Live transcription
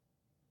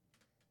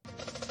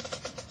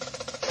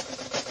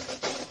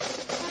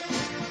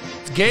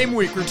game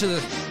week.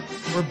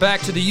 We're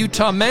back to the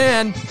Utah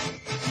man.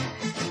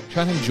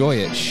 Trying to enjoy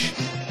it. Shh.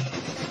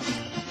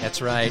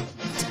 That's right.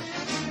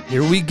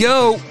 Here we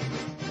go.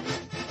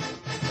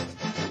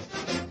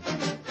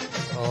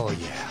 Oh,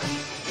 yeah.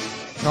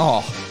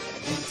 Oh,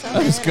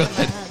 that is good.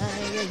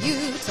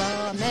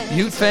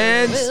 Ute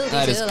fans,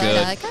 that is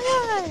good.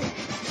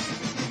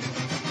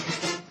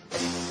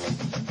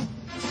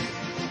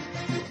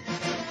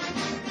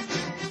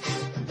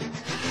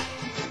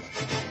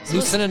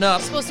 Loosening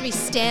up. Supposed to be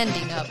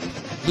standing up.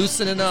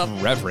 Loosening up.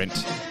 Reverent.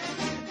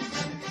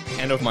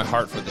 Hand over my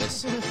heart for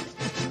this.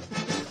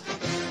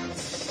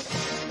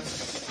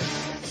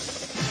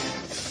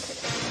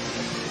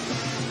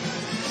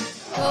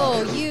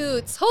 Oh,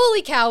 Utes.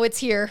 Holy cow, it's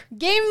here.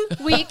 Game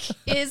week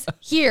is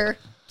here.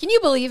 Can you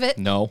believe it?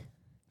 No.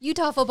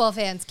 Utah football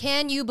fans,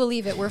 can you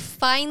believe it? We're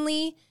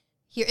finally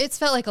here. It's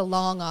felt like a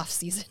long off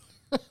season.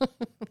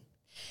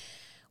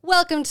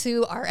 Welcome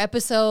to our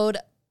episode,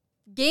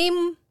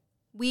 Game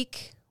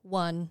Week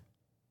 1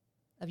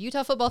 of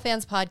Utah Football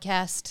Fans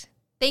Podcast.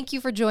 Thank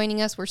you for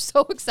joining us. We're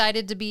so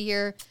excited to be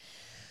here.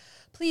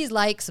 Please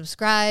like,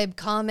 subscribe,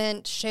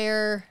 comment,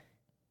 share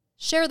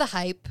the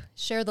hype,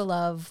 share the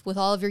love with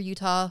all of your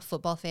Utah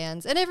football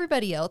fans and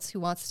everybody else who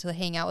wants to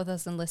hang out with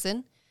us and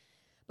listen.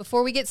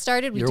 Before we get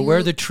started, You're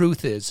where the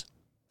truth is.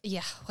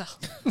 Yeah, well,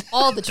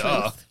 all the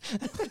truth.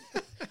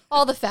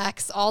 All the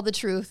facts, all the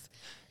truth.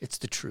 It's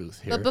the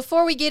truth here. But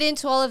before we get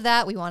into all of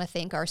that, we want to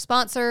thank our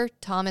sponsor,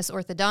 Thomas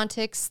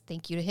Orthodontics.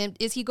 Thank you to him.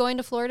 Is he going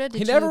to Florida?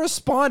 He never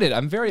responded.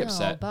 I'm very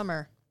upset.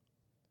 Bummer.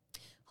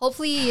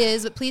 Hopefully he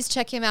is, but please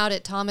check him out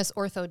at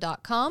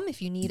thomasortho.com.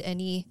 If you need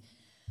any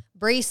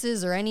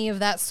braces or any of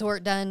that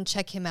sort done,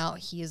 check him out.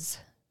 He is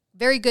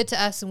very good to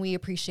us, and we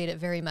appreciate it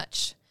very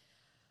much.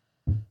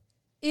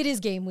 It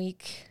is game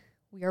week.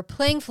 We are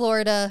playing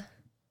Florida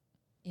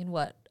in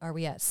what are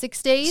we at?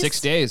 6 days? 6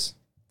 days.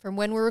 From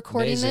when we're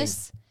recording Amazing.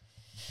 this?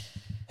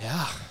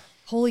 Yeah.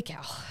 Holy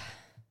cow.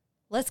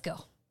 Let's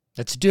go.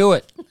 Let's do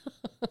it.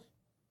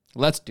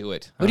 Let's do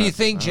it. What do you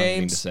think, I don't have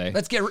anything James? to say.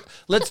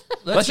 Let's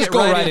Let's just get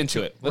go right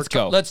into it. Let's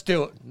go. Let's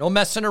do it. No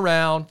messing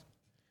around.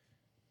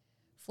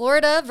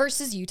 Florida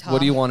versus Utah. What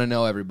do you want to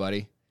know,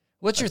 everybody?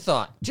 What's your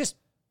thought? Just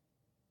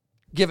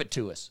give it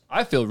to us.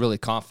 I feel really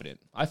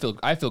confident. I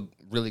feel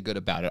really good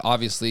about it.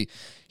 Obviously,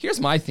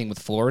 here's my thing with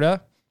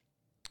Florida.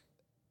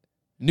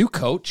 New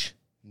coach,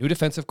 new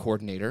defensive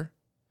coordinator.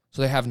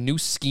 So they have new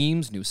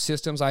schemes, new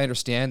systems. I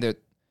understand that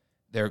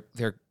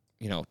they're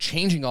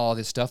changing all of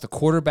this stuff. The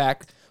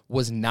quarterback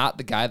was not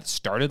the guy that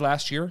started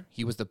last year.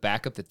 He was the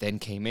backup that then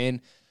came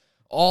in.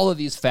 All of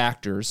these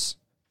factors.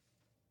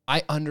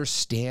 I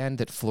understand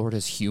that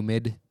Florida's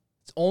humid.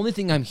 It's the only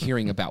thing I'm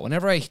hearing about.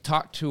 Whenever I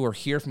talk to or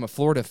hear from a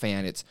Florida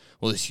fan, it's,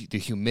 well, it's the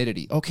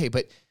humidity. Okay,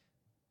 but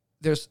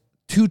there's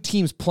two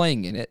teams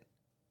playing in it.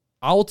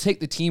 I will take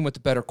the team with the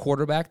better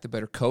quarterback, the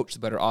better coach, the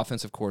better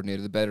offensive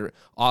coordinator, the better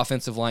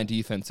offensive line,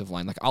 defensive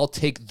line. Like, I'll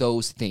take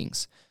those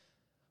things.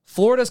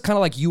 Florida's kind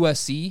of like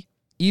USC.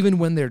 Even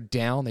when they're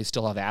down, they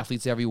still have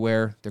athletes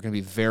everywhere. They're going to be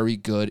very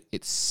good.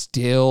 It's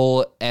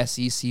still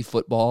SEC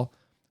football.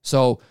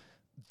 So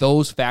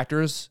those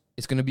factors,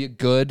 it's going to be a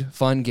good,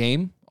 fun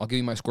game. I'll give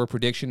you my score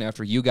prediction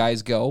after you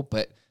guys go,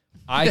 but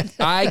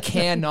I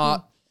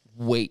cannot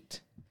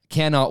wait.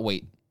 Cannot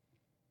wait.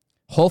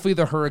 Hopefully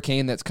the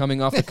hurricane that's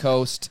coming off the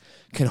coast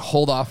can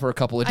hold off for a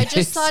couple of days. I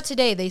just saw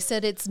today they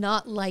said it's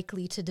not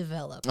likely to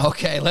develop.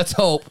 Okay, let's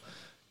hope,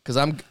 because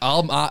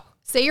I'll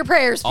say your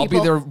prayers, people. I'll be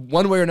there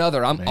one way or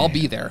another. I'll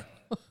be there,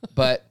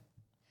 but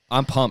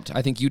I'm pumped.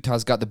 I think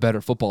Utah's got the better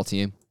football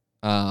team.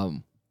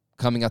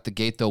 Coming out the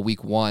gate though,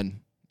 week 1,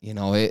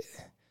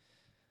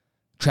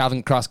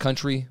 traveling across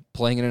country,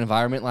 playing in an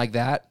environment like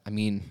that. I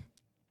mean,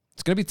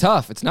 it's gonna be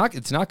tough. It's not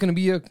gonna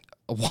be a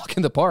walk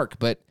in the park,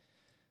 but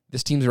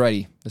this team's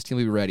ready. This team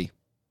will be ready.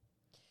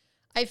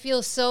 I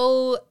feel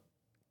so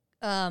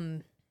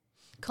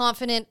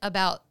confident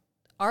about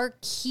our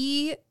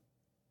key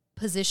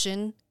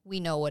position. We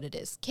know what it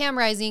is. Cam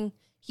Rising,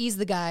 he's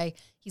the guy.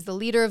 He's the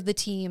leader of the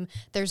team.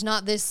 There's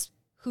not this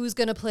who's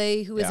going to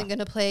play, who isn't going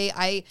to play.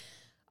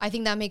 I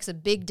think that makes a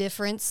big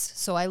difference.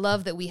 So I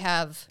love that we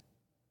have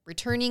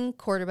returning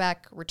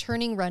quarterback,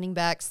 returning running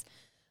backs.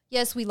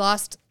 Yes, we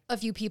lost a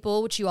few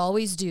people, which you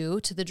always do,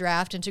 to the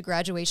draft and to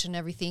graduation and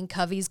everything.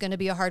 Covey's going to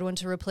be a hard one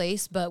to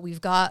replace, but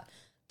we've got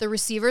the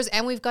receivers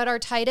and we've got our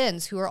tight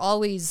ends who are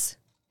always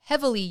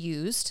heavily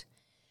used.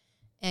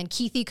 And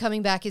Keithy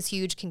coming back is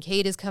huge.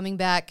 Kincaid is coming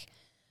back.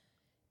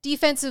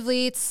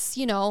 Defensively, it's,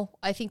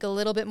 I think a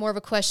little bit more of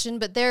a question,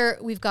 but there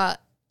we've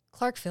got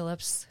Clark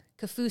Phillips,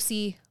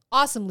 Kafusi,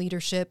 awesome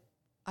leadership.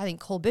 I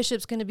think Cole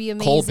Bishop's going to be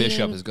amazing. Cole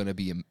Bishop is going to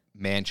be a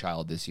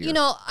man-child this year.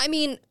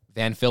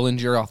 Van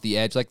Fillinger off the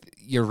edge. Like,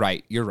 you're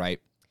right.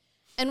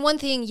 And one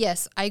thing,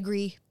 yes, I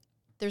agree.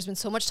 There's been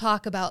so much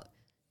talk about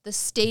the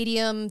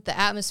stadium, the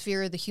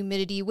atmosphere, the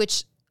humidity,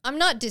 which I'm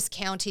not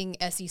discounting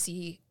SEC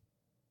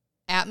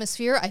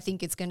atmosphere. I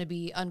think it's going to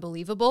be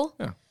unbelievable.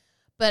 Yeah.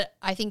 But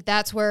I think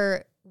that's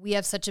where we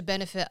have such a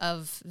benefit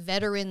of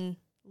veteran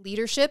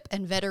leadership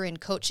and veteran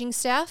coaching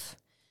staff.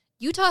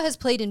 Utah has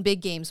played in big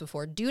games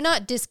before. Do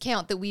not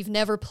discount that we've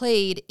never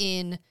played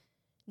in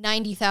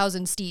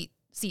 90,000 seat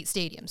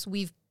stadiums.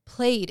 We've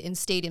played in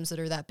stadiums that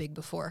are that big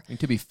before. And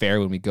to be fair,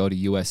 when we go to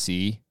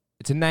USC,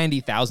 it's a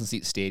 90,000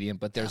 seat stadium,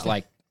 but there's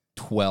like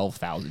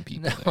 12,000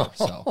 people there.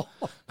 So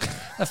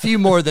A few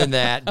more than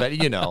that,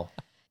 but you know.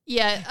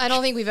 Yeah, I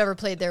don't think we've ever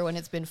played there when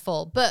it's been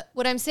full. But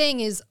what I'm saying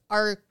is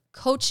our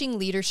coaching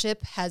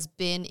leadership has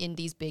been in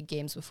these big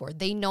games before.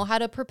 They know how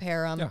to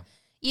prepare them. Yeah.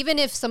 Even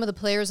if some of the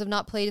players have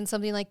not played in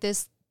something like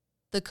this,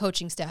 the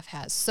coaching staff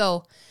has.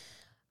 So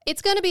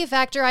it's going to be a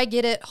factor. I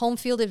get it. Home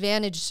field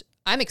advantage.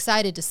 I'm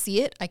excited to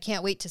see it. I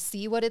can't wait to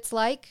see what it's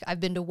like. I've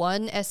been to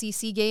one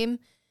SEC game.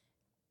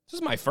 this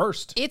is my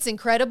first. It's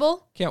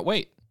incredible. Can't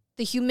wait.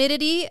 The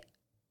humidity,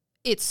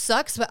 it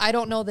sucks, but I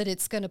don't know that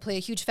it's going to play a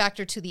huge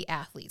factor to the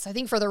athletes. I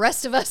think for the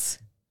rest of us,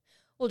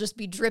 we'll just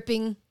be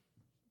dripping.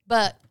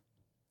 But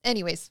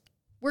anyways,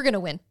 we're going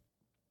to win.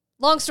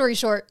 Long story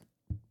short,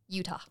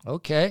 Utah.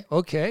 Okay.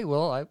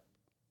 Well,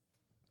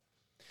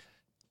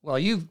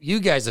 you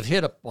guys have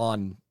hit up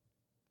on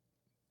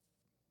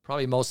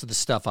probably most of the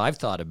stuff I've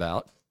thought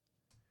about.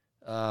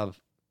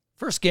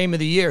 First game of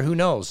the year, who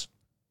knows?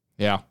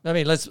 Yeah. I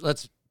mean,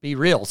 let's be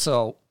real.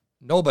 So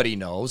nobody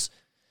knows.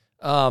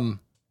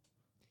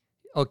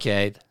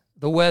 Okay,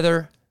 the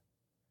weather,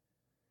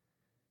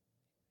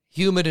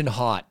 humid and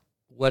hot,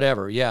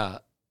 whatever. Yeah.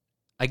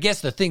 I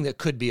guess the thing that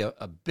could be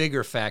a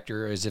bigger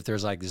factor is if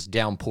there's like this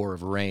downpour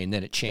of rain,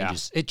 then it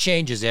changes. Yeah. It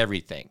changes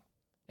everything.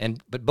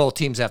 But both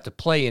teams have to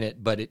play in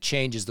it, but it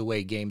changes the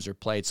way games are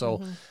played.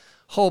 So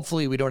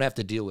hopefully we don't have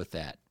to deal with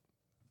that.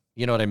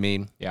 You know what I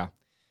mean? Yeah.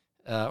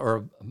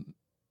 Or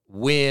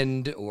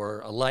wind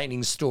or a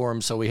lightning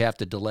storm, so we have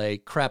to delay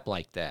crap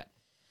like that.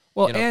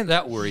 Well, you know, and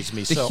that worries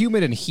me. The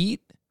humid and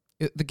heat,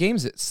 the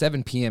game's at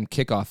 7 p.m.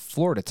 kickoff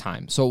Florida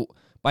time. So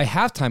by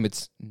halftime,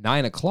 it's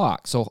 9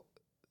 o'clock. So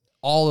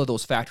all of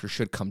those factors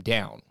should come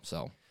down.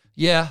 So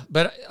yeah,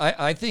 but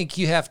I think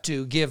you have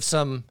to give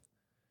some,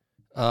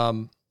 I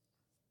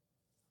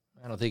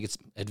don't think it's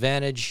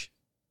advantage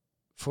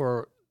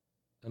for,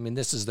 I mean,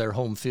 this is their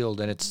home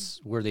field and it's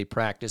where they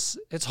practice.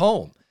 It's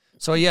home.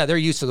 So yeah, they're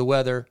used to the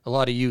weather. A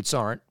lot of Utes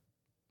aren't.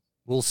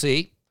 We'll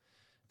see.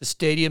 The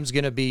stadium's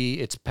going to be,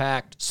 it's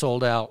packed,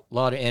 sold out, a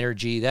lot of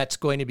energy. That's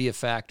going to be a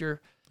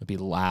factor. It'll be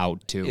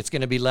loud too. It's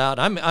going to be loud.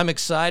 I'm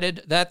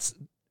excited. That's,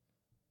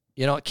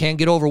 you know, it can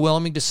get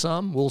overwhelming to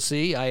some. We'll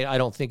see. I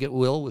don't think it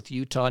will with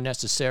Utah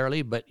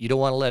necessarily, but you don't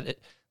want to let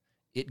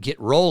it get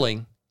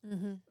rolling.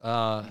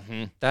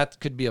 That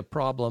could be a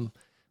problem,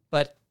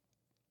 but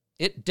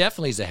it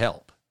definitely is a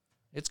help.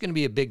 It's going to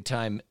be a big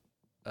time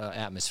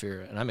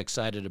atmosphere, and I'm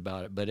excited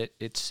about it. But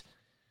it's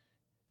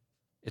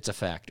a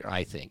factor,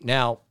 I think.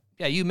 Now,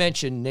 yeah, you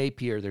mentioned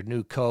Napier, their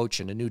new coach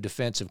and a new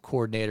defensive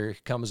coordinator.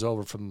 He comes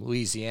over from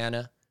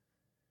Louisiana.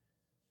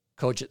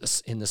 Coach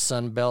in the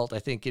Sun Belt, I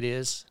think it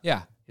is.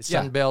 Yeah.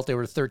 Sun Belt, they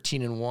were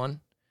 13-1,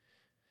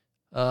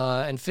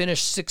 and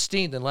finished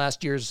 16th in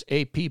last year's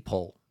AP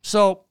poll.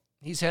 So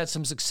he's had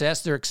some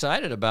success. They're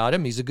excited about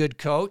him. He's a good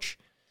coach.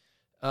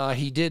 I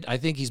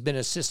think he's been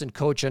assistant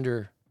coach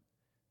under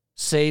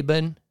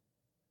Saban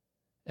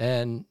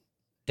and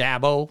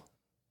Dabo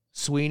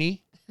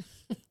Sweeney.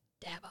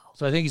 Dabo.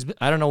 So I think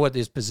I don't know what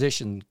his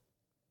position,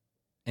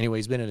 anyway,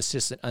 he's been an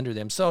assistant under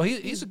them. So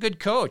he's a good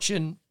coach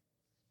and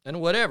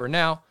whatever.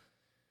 Now,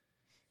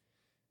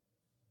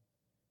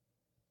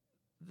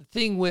 the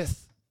thing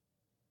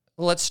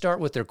let's start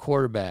with their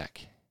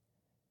quarterback,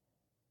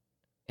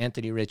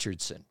 Anthony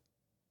Richardson.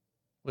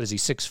 What is he,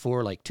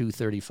 6'4", like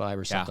 235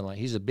 or something like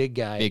that? He's a big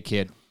guy. Big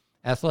kid.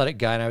 Athletic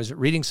guy. And I was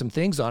reading some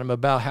things on him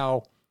about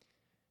how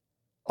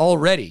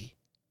already,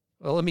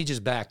 well, let me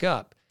just back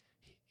up.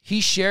 He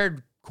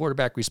shared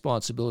quarterback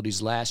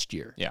responsibilities last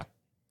year. Yeah.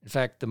 In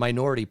fact, the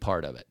minority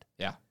part of it.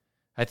 Yeah.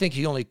 I think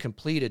he only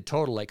completed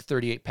total like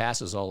 38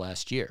 passes all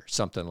last year,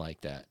 something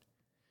like that.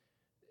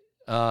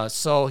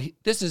 So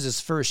this is his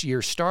first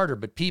year starter,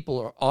 but people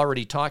are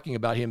already talking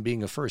about him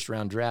being a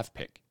first-round draft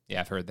pick.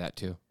 Yeah, I've heard that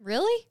too.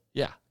 Really?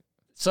 Yeah.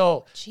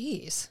 So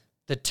Jeez.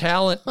 the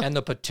talent and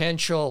the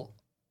potential,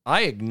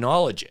 I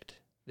acknowledge it.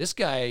 This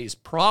guy is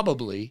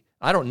probably,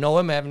 I don't know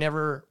him, I've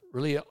never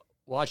really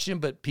watched him,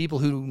 but people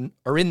who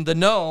are in the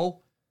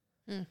know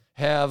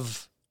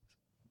have,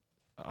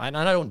 and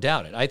I don't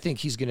doubt it. I think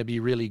he's going to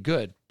be really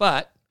good,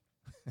 but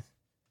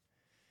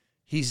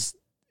he's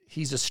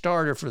a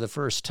starter for the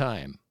first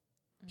time.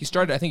 He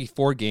started, I think,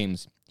 4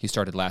 games he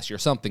started last year,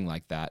 something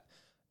like that.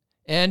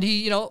 And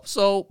he,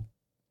 so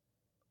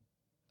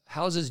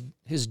how's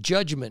his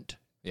judgment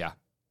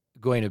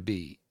going to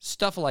be?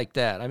 Stuff like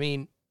that. I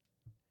mean,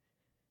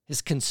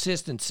 his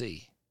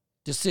consistency,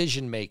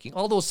 decision-making,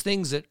 all those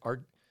things that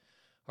are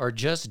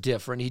just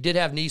different. He did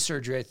have knee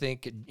surgery, I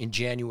think, in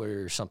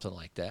January or something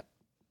like that.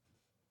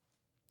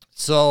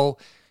 So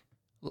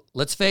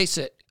let's face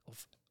it,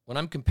 when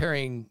I'm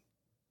comparing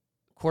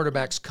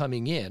quarterbacks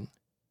coming in,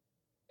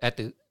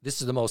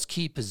 this is the most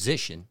key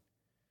position.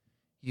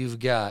 You've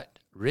got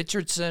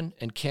Richardson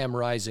and Cam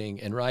Rising,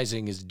 and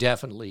Rising is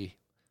definitely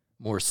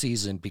more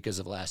seasoned because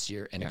of last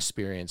year and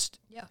experienced.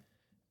 Yeah.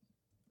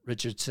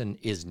 Richardson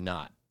is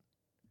not.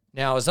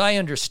 Now, as I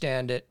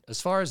understand it,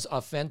 as far as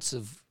offense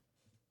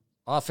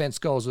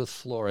goes with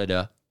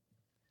Florida,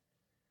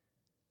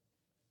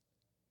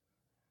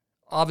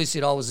 obviously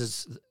it always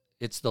is,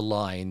 it's the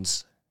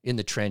lines in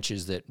the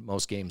trenches that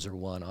most games are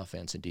won,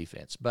 offense and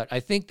defense. But I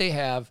think they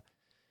have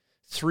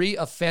 3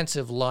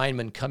 offensive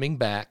linemen coming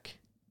back,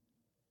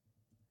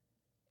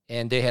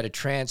 and they had a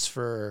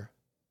transfer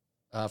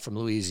from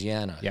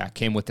Louisiana. Yeah,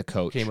 came with the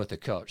coach. Yeah.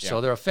 Yeah.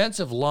 So their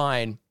offensive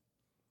line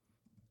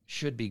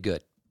should be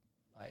good.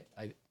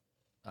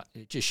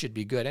 It just should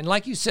be good. And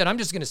like you said, I'm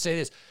just going to say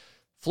this: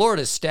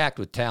 Florida's stacked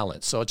with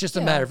talent. So it's just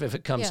a matter of if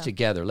it comes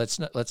together.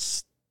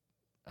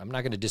 I'm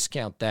not going to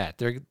discount that.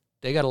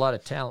 They got a lot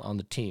of talent on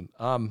the team.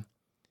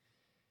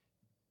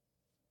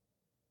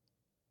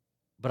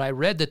 But I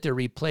read that they're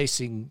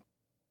replacing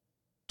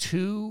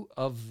 2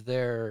 of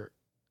their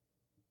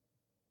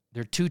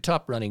 2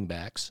 top running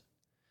backs,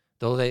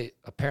 though they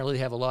apparently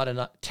have a lot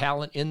of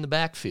talent in the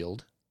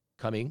backfield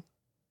coming,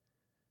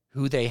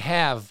 who they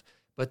have,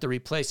 but they're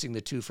replacing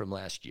the 2 from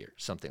last year,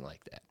 something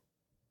like that.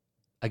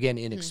 Again,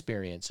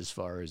 inexperience as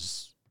far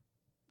as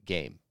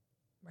game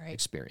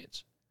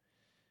experience.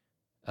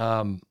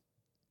 I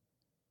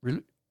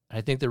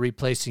think they're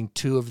replacing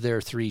 2 of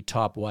their 3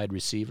 top wide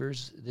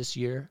receivers this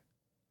year,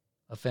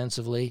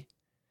 offensively.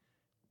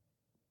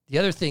 The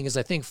other thing is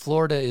I think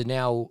Florida is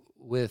now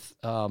with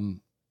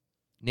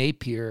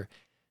Napier,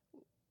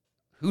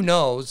 who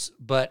knows,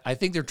 but I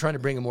think they're trying to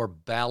bring a more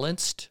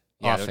balanced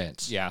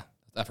offense. Yeah,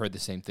 I've heard the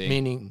same thing.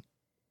 Meaning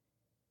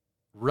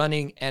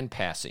running and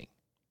passing.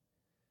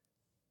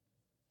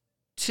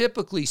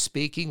 Typically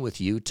speaking with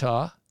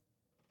Utah,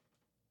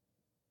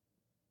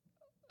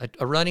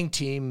 a running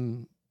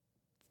team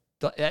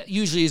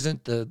usually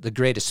isn't the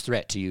greatest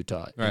threat to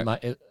Utah.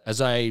 Right.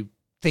 As I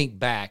think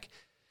back,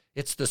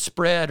 it's the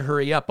spread,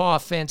 hurry up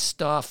offense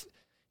stuff,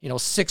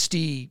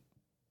 60-40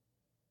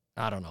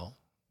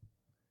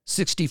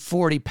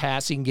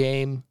 passing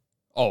game.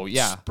 Oh,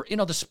 yeah.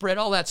 The spread,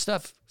 all that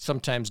stuff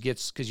sometimes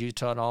gets, because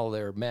Utah and all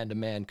their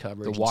man-to-man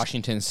coverage. The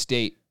Washington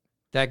State.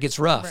 That gets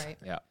rough. Right.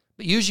 Yeah.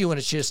 But usually when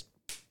it's just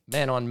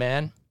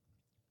man-on-man,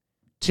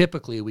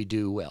 typically we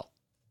do well.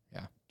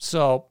 Yeah.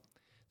 So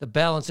the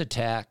balanced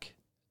attack,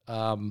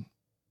 that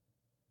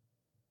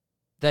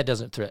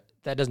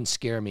doesn't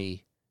scare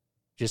me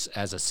just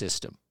as a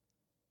system.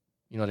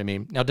 You know what I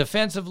mean? Now,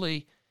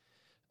 defensively,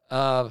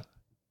 I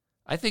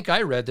think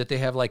I read that they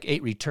have like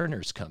 8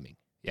 returners coming.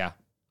 Yeah.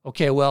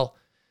 Okay, well,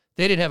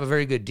 they didn't have a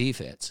very good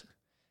defense.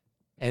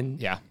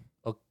 And Yeah.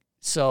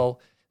 so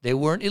they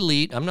weren't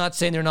elite. I'm not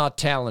saying they're not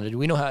talented.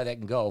 We know how that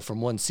can go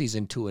from one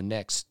season to the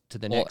next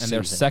And season.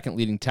 their second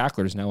leading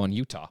tacklers now on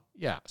Utah.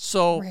 Yeah.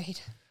 So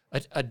Right.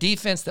 a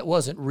defense that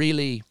wasn't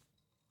really,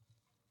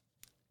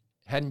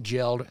 hadn't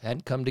gelled,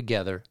 hadn't come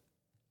together.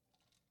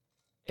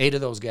 8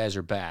 of those guys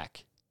are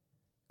back.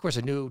 Of course,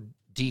 a new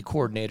D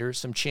coordinator,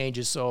 some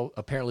changes, so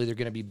apparently they're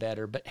going to be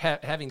better. But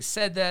having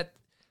said that,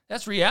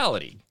 that's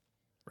reality.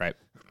 Right.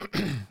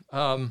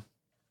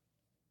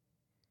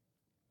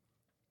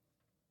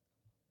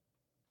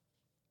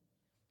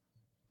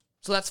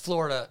 So that's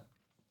Florida,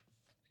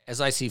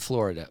 as I see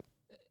Florida.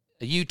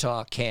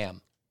 Utah,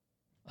 Cam,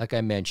 like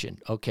I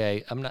mentioned.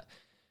 Okay, I'm not.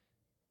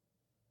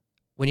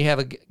 When you have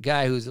a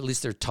guy who's at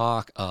least their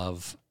talk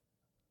of,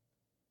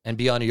 and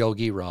beyond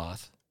Yogi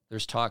Roth,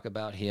 there's talk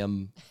about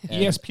him.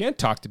 And, ESPN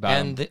talked about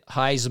him and the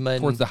Heisman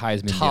towards the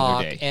Heisman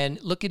talk, the other day.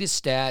 and look at his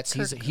stats.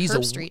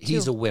 Herbstreit,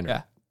 He's too. a winner.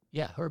 Yeah.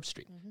 Yeah,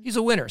 Herbstreit. He's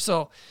a winner.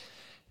 So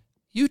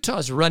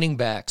Utah's running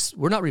backs,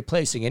 we're not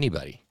replacing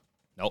anybody.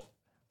 Nope.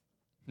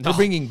 We're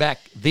bringing back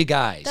the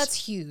guys.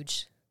 That's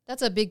huge.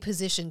 That's a big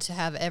position to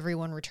have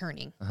everyone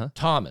returning.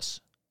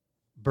 Thomas,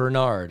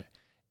 Bernard,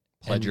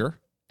 Pledger.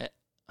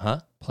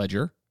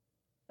 Pledger.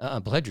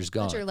 Pledger's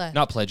gone. Pledger left.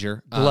 Not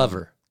Pledger.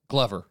 Glover.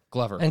 Glover.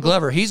 And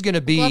Glover, he's going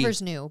to be.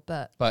 Glover's new,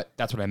 but But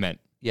that's what I meant.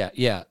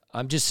 Yeah.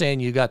 I'm just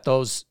saying you got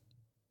those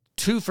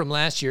 2 from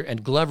last year,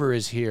 and Glover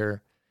is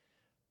here.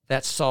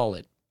 That's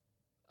solid.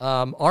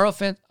 Our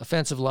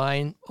offensive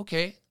line,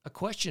 okay, a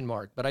question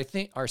mark. But I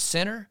think our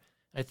center,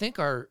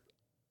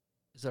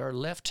 is our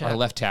left tackle? Our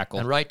left tackle.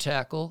 And right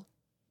tackle,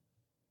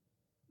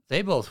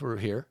 they both were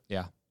here.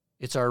 Yeah.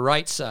 It's our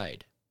right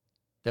side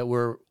that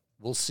we'll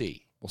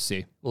see.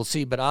 We'll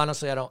see. But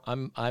honestly,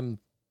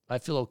 I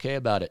feel okay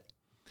about it.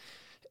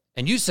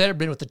 And you said it,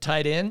 been with the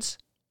tight ends.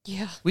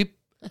 yeah. We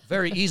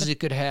very easily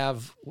could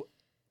have,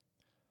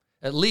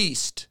 at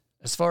least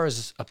as far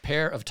as a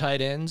pair of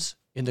tight ends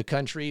in the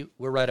country,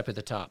 we're right up at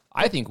the top.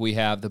 I think we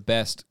have the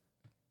best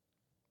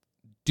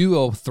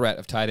duo threat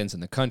of tight ends in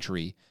the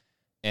country,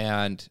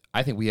 and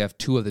I think we have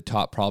 2 of the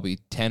top probably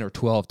 10 or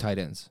 12 tight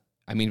ends.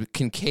 I mean,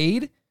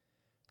 Kincaid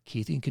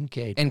Keithy and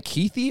Kincaid. and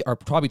Keithy are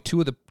probably 2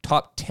 of the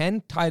top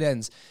 10 tight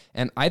ends,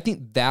 and I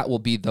think that will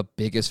be the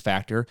biggest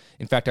factor.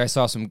 In fact, I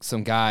saw some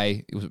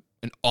guy, it was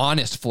an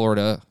honest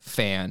Florida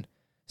fan,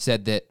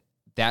 said that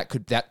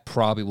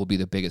probably will be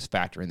the biggest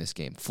factor in this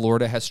game.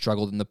 Florida has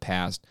struggled in the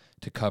past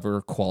to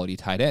cover quality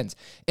tight ends.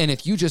 And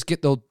if you just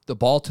get the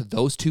ball to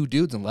those 2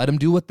 dudes and let them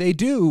do what they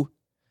do,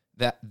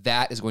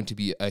 that is going to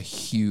be a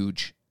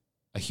huge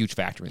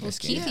factor in this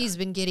game. Keithy's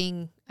been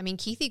getting,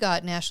 Keithy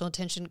got national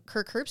attention.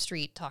 Kirk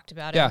Herbstreit talked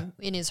about Yeah. him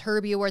in his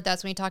Herbie Award.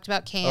 That's when he talked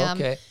about Cam.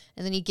 Okay.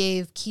 And then he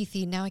gave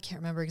Keithy, now I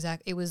can't remember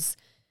exactly. It was,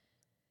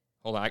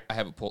 Hold on, I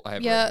have it pulled. I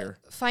have it right here.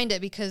 find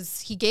it because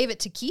he gave it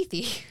to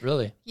Keithy.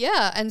 Really?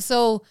 Yeah.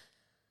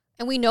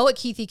 And we know what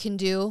Keithy can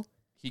do.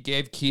 He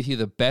gave Keithy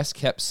the Best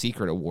Kept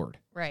Secret Award,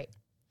 Right.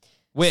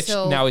 which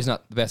So- now he's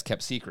not the best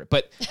kept secret.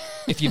 But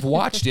if you've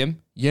watched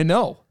him, you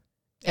know.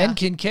 And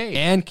Kincaid.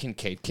 And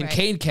Kincaid.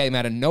 Kincaid came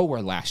out of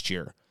nowhere last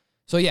year.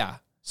 So, yeah.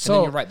 So- and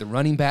then you're right, the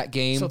running back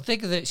game. So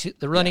think of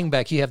the running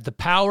back. You have the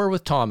power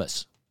with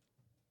Thomas.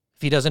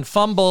 If he doesn't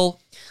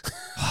fumble,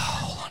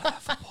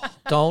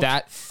 don't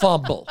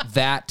fumble.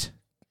 That,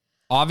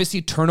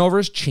 obviously,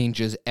 turnovers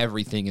changes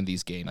everything in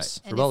these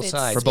games. And For both if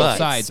it's- sides. For both if it's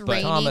sides, but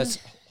raining, Thomas,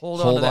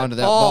 hold Hold on to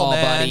that ball,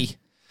 man. buddy.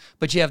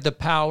 But you have the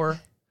power.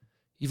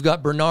 You've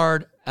got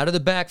Bernard out of the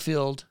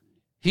backfield.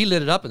 He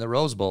lit it up in the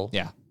Rose Bowl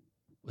Yeah.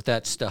 with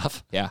that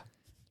stuff. Yeah.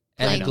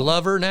 And Playing-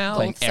 Glover now,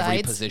 Playing both every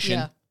sides, position.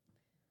 yeah.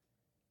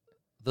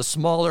 the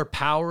smaller,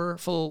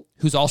 powerful,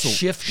 Who's also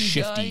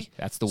shifty guy.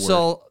 That's the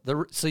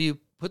word. So you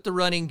put the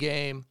running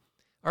game.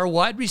 Our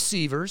wide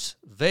receivers,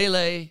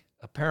 Vele,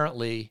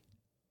 apparently,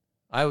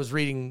 I was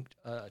reading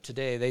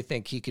today, they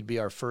think he could be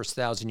our first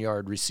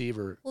 1,000-yard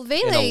receiver Well, in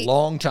a Vele,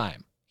 long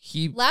time.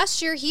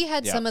 last year he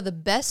had Yeah. some of the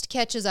best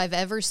catches I've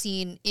ever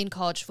seen in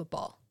college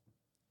football.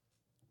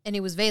 And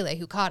it was Vele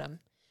who caught him.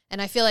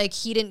 And I feel like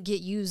he didn't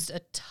get used a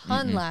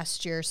ton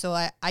last year, so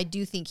I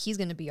do think he's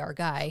going to be our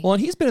guy. Well,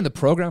 and he's been in the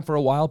program for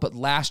a while, but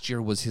last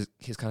year was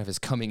his kind of his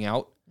coming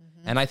out.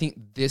 And I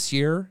think this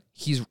year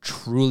he's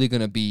truly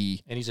going to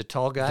be And he's a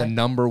tall the guy.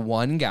 number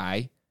one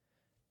guy.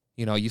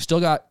 You know, you've still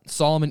got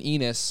Solomon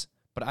Enos,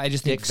 but I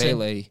just think Dixon.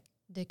 Vele,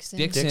 Dixon.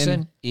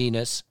 Dixon,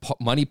 Enos.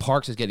 Money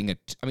Parks is getting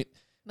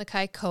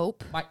Mackay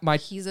Cope. my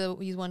He's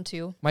one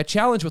too. my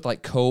challenge with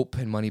like Cope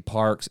and Money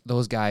Parks,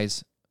 those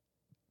guys,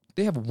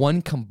 they have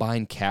one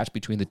combined catch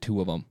between the two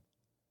of them.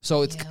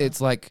 So Yeah.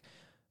 it's like,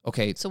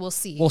 okay, So we'll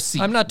see. we'll see.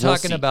 I'm not We'll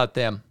talking see. about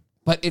them.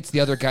 but it's the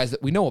other guys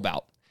that we know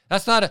about.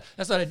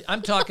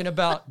 I'm talking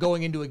about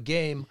going into a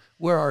game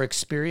where our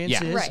experience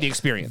Yeah, is. Right. the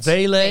experience.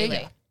 Vele,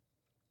 Vele.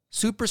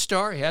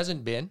 superstar, he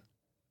hasn't been,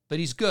 but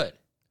he's good.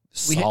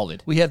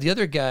 Solid. We have the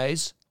other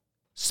guys,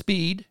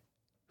 speed,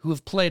 who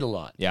have played a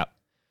lot. Yeah.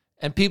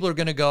 And people are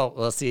going to go,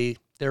 well, see,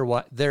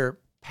 their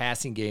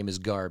passing game is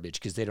garbage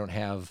because they don't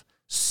have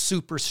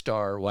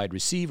superstar wide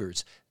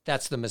receivers.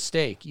 That's the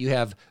mistake. You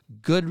have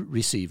good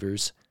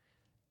receivers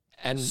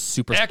and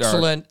Superstar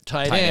excellent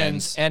tight tight ends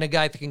ends. and a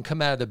guy that can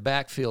come out of the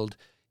backfield.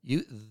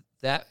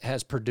 That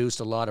has produced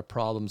a lot of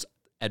problems,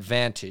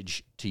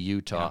 advantage to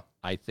Utah,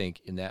 I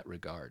think, in that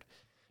regard.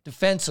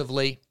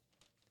 Defensively,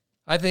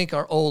 I think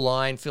our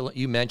O-line, Phil,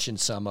 you mentioned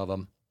some of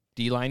them.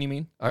 D-line, you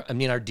mean?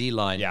 Our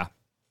D-line. Yeah.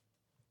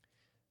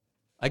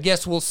 I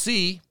guess we'll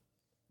see.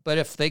 But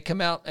if they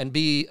come out and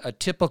be a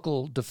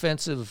typical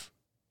defensive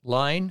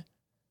line,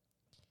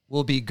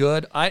 we'll be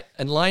good. And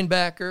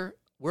linebacker,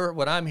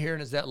 what I'm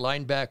hearing is that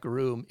linebacker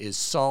room is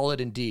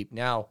solid and deep.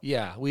 Now,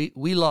 yeah, we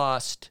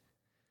lost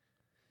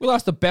We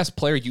lost the best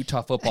player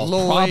Utah football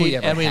Lloyd probably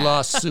ever and we had.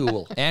 lost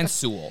Sewell. And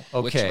Sewell.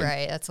 which- Okay.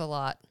 Right. That's a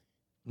lot.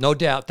 No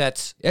doubt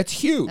that's. It's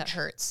huge. That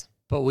hurts.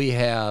 But we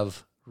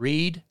have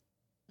Reed.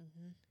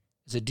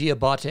 Is it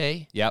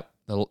Diabate Yep.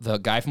 The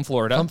guy from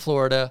Florida. from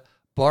Florida?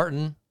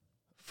 Barton,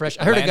 fresh.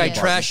 I heard a guy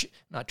Landon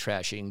not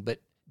trashing, but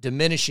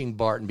diminishing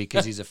Barton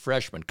because he's a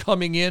freshman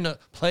coming in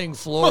playing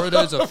Florida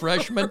as a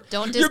freshman.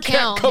 Don't You can't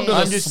discount. come to him.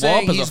 the I'm just swamp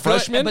saying as a he's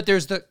freshman? good, but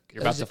there's the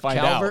You're about is to it find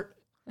Calvert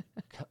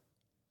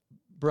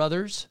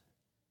brothers,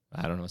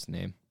 I don't know his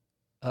name.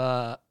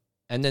 and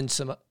then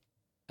some.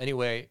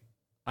 Anyway,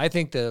 I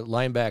think the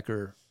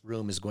linebacker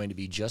room is going to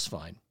be just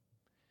fine.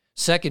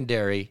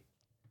 Secondary,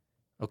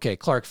 okay.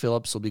 Clark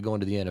Phillips will be going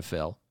to the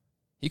NFL.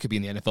 He could be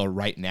in the NFL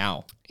right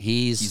now.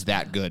 He's He's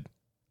that good.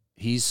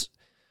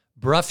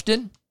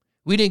 Brufton.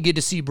 We didn't get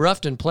to see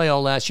Brufton play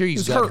all last year. He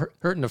was got hurt.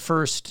 hurt in the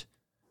first.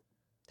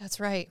 That's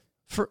right.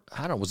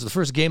 I don't know. Was it the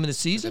first game of the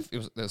season?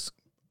 It was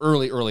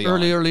early on.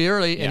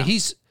 Early, Yeah. and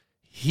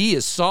he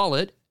is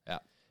solid.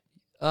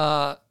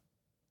 Yeah.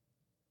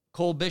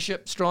 Cole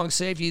Bishop, strong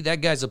safety.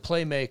 That guy's a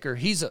playmaker.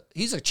 He's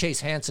a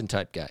Chase Hansen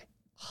type guy.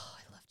 Oh,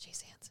 I love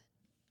Chase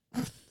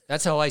Hansen.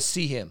 That's how I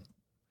see him.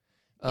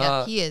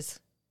 Yeah, he is.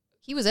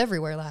 He was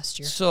everywhere last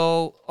year.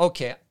 So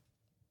okay,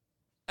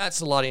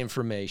 that's a lot of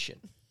information.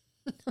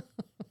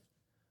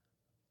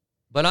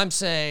 But I'm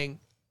saying,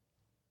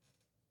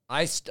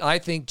 I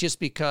think just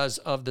because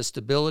of the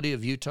stability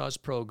of Utah's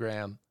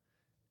program,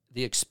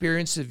 the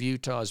experience of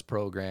Utah's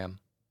program.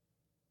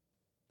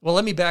 Well,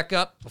 let me back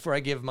up before I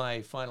give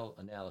my final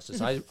analysis.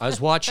 I was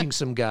watching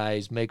some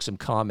guys make some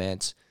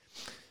comments.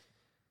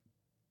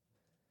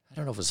 I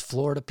don't know if it was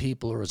Florida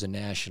people or it was a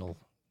national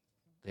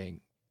thing,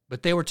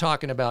 but they were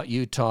talking about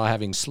Utah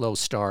having slow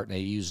start, and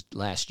they used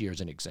last year as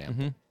an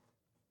example.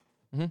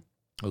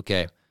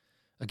 Okay.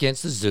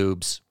 Against the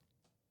Zoobs,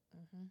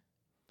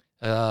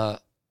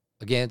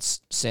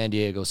 against San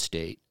Diego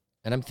State.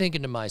 And I'm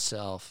thinking to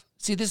myself,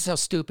 see, this is how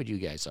stupid you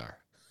guys are.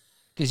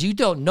 Because you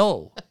don't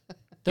know.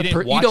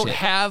 You don't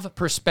have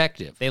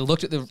perspective. They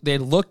looked at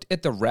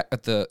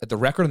the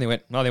record and they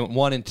went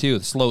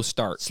 1-2, slow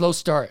start. Slow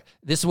start.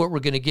 This is what we're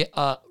going to get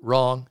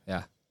wrong.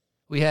 Yeah.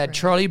 We had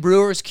Charlie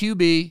Brewer as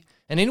QB,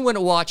 and anyone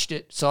that watched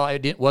it saw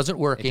it wasn't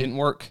working. It didn't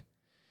work.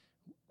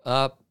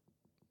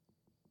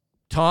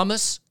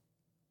 Thomas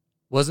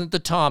wasn't the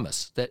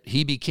Thomas that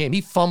he became.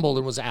 He fumbled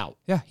and was out.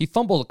 Yeah, he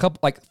fumbled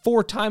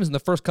 4 times in the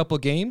first couple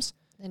of games.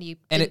 And he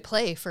didn't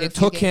play for a few It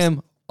took games.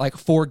 him like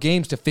 4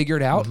 games to figure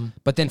it out,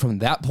 but then from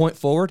that point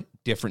forward,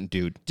 different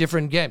dude.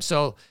 Different game.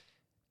 So,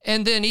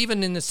 and then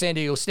even in the San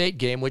Diego State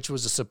game, which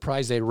was a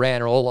surprise, they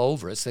ran all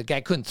over us. The guy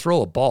couldn't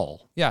throw a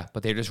ball. Yeah,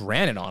 but they just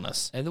ran it on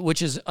us. And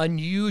which is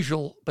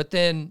unusual. But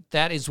then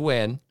that is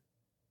when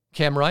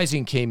Cam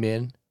Rising came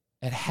in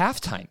At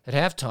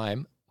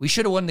halftime. We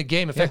should have won the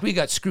game. In fact, we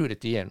got screwed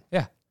at the end.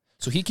 Yeah.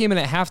 So he came in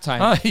at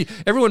halftime.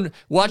 Everyone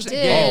watched the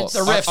game.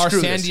 The ref our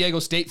screwed San us. Diego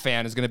State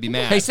fan is going to be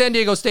mad. Hey, San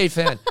Diego State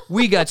fan,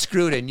 we got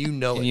screwed, and you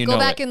know it. Go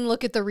back and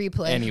look at the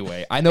replay.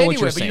 Anyway, I know what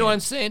you're but saying. you know what I'm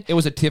saying? It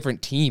was a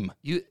different team.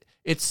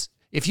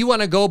 If you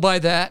want to go by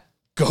that,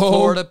 Go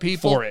Florida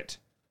people, for it.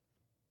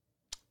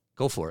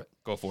 Go for it.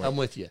 Go for it. I'm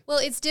with you. Well,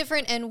 it's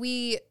different, and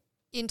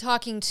in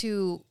talking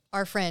to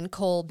our friend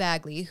Cole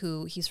Bagley,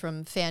 he's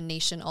from Fan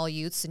Nation All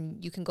Youths,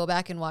 and you can go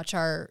back and watch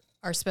our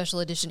special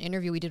edition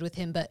interview we did with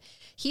him, but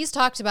he's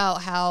talked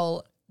about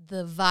how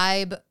the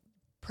vibe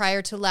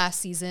prior to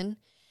last season,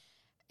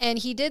 and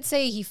he did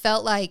say he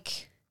felt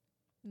like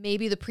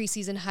maybe the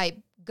preseason hype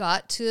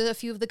got to a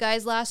few of the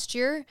guys last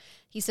year.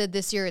 He said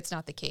this year it's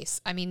not the case.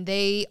 I mean,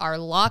 they are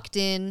locked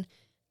in.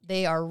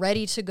 They are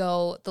ready to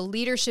go. The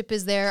leadership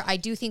is there. I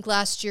do think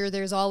last year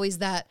there's always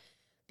that,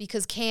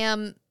 because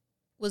Cam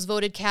was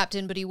voted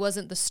captain, but he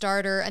wasn't the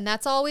starter, and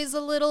that's always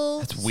a little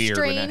That's weird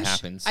strange. when that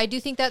happens. I do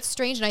think that's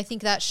strange, and I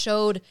think that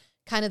showed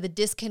kind of the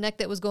disconnect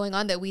that was going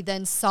on that we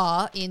then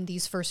saw in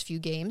these first few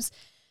games.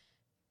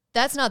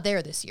 That's not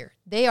there this year.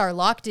 They are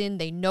locked in.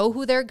 They know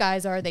who their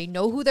guys are. They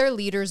know who their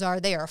leaders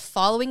are. They are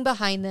following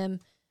behind them.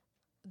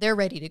 They're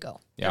ready to go.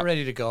 Yeah. They're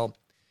ready to go.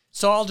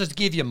 So I'll just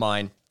give you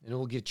mine, and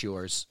we'll get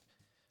yours.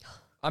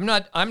 I'm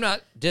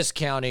not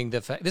discounting the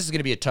fact this is going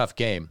to be a tough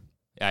game.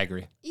 Yeah, I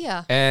agree.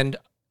 Yeah. And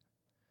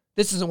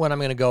this isn't when I'm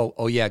going to go,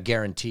 oh, yeah,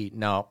 guaranteed.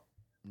 No.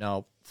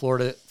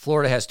 Florida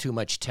has too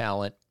much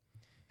talent.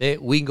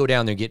 We can go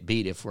down there and get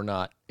beat if we're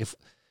not. If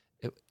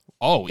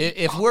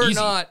we're easy.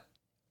 not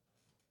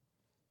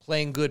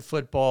playing good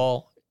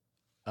football,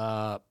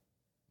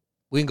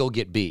 we can go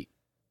get beat.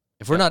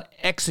 If we're not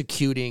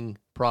executing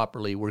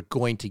properly, we're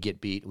going to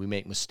get beat. We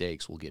make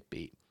mistakes, we'll get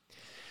beat.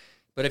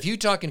 But if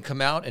Utah can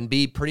come out and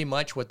be pretty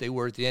much what they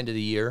were at the end of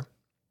the year,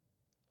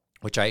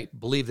 which I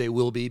believe they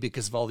will be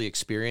because of all the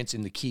experience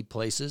in the key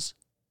places,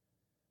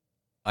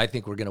 I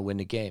think we're going to win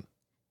the game.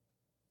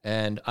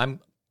 And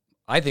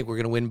I think we're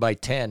going to win by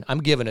 10.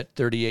 I'm giving it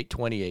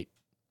 38-28.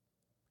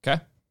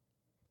 Okay.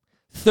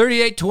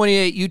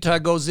 38-28, Utah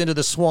goes into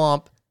the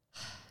swamp,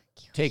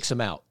 takes them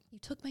out. You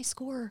took my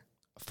score.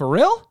 For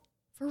real?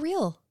 For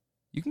real.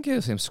 You can give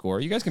the same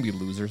score. You guys can be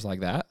losers like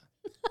that.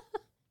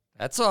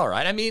 That's all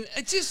right. I mean,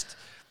 it's just...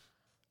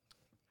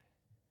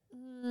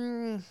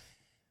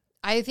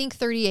 I think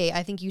 38.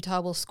 I think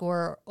Utah will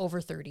score over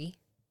 30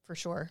 for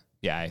sure.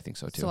 Yeah, I think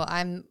so too. So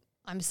I'm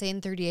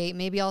saying 38.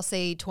 Maybe I'll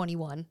say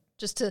 21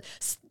 just to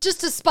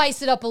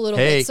spice it up a little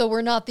bit so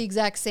we're not the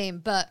exact same,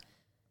 but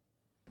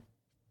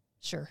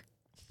sure.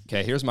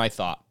 Okay, here's my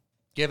thought.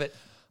 Give it.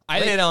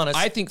 Lay it on us.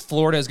 I think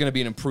Florida is going to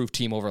be an improved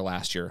team over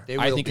last year.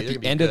 I think be.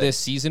 at the end of this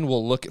season,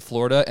 we'll look at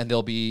Florida and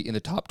they'll be in the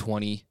top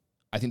 20.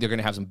 I think they're going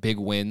to have some big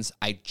wins.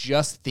 I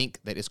just think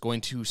that it's going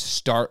to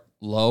start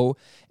low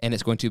and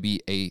it's going to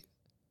be a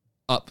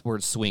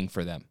upward swing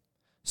for them.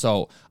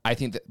 So I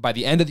think that by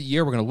the end of the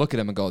year, we're going to look at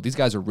them and go, these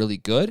guys are really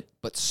good.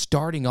 But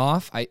starting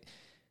off,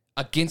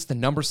 against the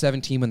number 7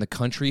 team in the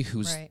country,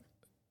 who's Right.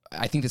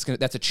 I think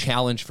that's a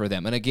challenge for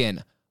them. And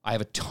again, I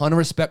have a ton of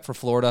respect for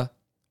Florida,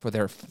 for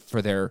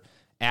their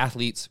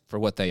athletes, for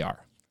what they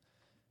are.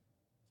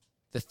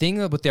 The thing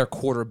with their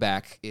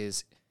quarterback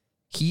is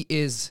he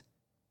is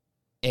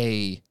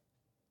a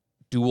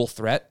dual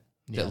threat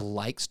that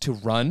likes to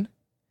run.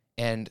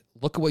 And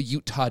look at what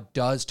Utah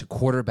does to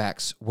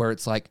quarterbacks where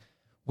it's like,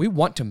 we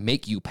want to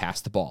make you pass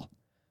the ball.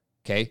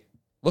 Okay?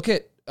 Look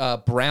at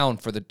Brown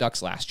for the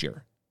Ducks last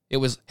year. It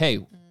was, hey,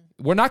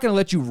 we're not going to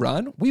let you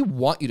run. We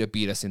want you to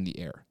beat us in the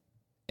air.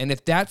 And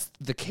if that's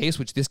the case,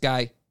 which this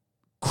guy,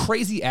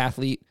 crazy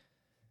athlete,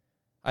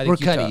 I think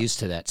we're kind of used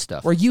to that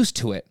stuff. We're used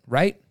to it,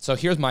 right? So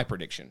here's my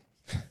prediction.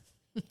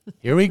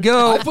 Here we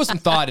go. I put some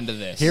thought into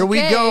this. Here we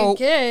go.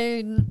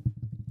 Okay.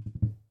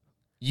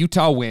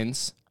 Utah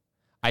wins.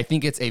 I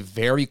think it's a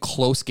very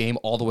close game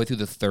all the way through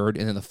the third,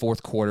 and then the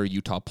fourth quarter,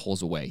 Utah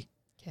pulls away.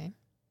 Okay.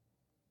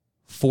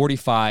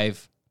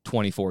 45-24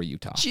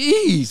 Utah.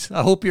 Jeez,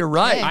 I hope you're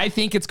right. Okay. I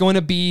think it's going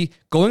to be,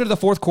 going into the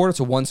fourth quarter,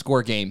 it's a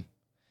one-score game.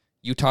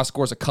 Utah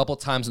scores a couple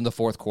times in the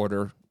fourth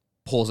quarter,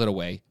 pulls it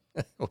away.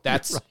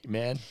 That's right,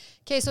 man.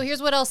 Okay, so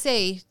here's what I'll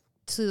say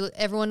to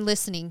everyone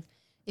listening.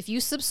 If you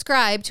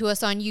subscribe to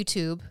us on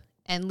YouTube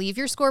and leave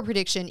your score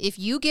prediction, if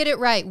you get it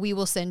right, we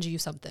will send you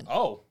something.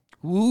 Oh.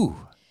 Ooh.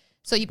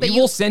 So you, We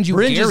will send you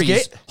Ringes Gary's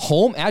Gate.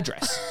 home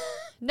address.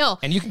 no,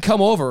 And you can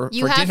come over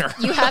you for have dinner.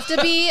 you have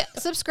to be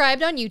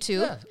subscribed on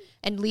YouTube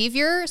and leave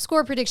your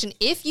score prediction.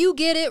 If you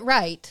get it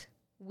right,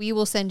 we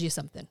will send you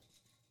something.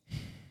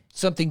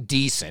 Something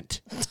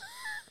decent.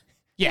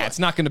 Yeah, it's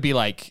not going to be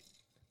like,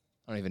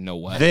 I don't even know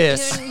what.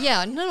 This.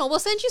 Yeah, no, we'll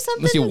send you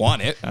something. Unless you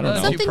want it. I don't know.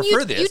 You Something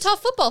prefer this. Utah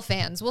football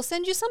fans. We'll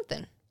send you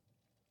something.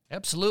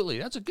 Absolutely.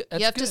 That's a good. That's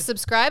You have good. to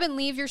subscribe and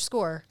leave your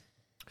score.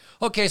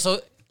 Okay, so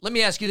let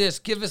me ask you this: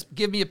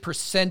 give me a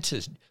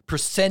percentage.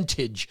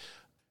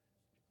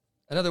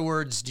 In other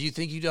words, do you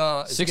think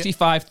Utah is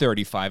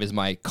 65-35 is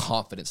my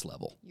confidence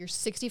level. You're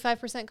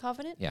 65%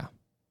 confident? Yeah.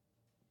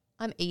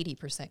 I'm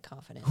 80%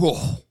 confident.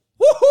 Whoa.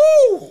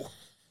 Woohoo!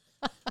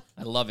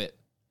 I love it.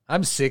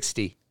 I'm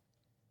 60.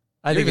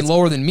 I You're think even it's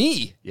lower than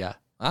me. Yeah.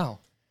 Wow.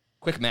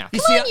 Quick math.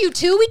 Come on, you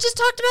two. We just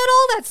talked about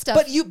all that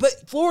stuff.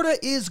 But Florida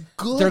is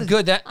good. they're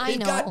good. That I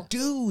know. got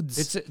dudes.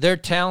 it's their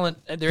talent.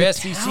 Their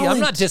SEC. I'm talent.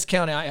 not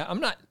discounting. I'm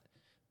not.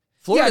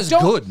 Florida's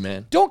don't- good,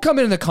 man. Don't come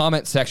in the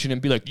comment section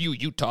and be like, you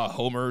Utah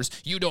homers,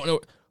 you don't know.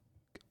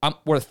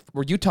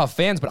 We're Utah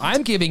fans, but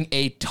I'm giving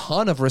a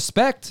ton of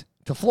respect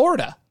to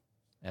Florida.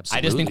 Absolutely.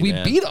 I just think we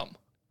man. beat them.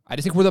 I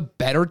just think we're the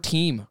better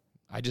team.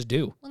 I just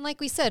do. Well, like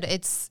we said,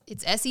 it's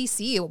SEC.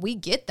 We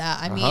get that.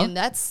 I mean,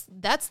 that's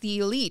the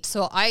elite.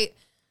 So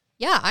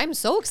I'm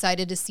so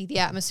excited to see the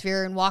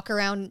atmosphere and walk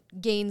around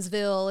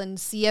Gainesville and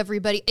see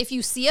everybody. If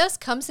you see us,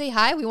 come say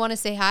hi. We want to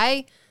say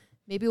hi.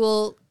 Maybe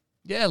we'll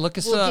look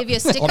us give up. you a I'll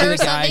sticker be or the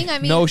guy, something. I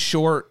mean, no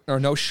short or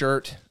no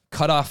shirt,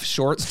 cut off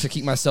shorts to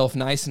keep myself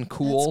nice and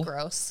cool. that's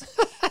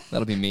gross.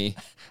 That'll be me.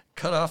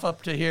 Cut off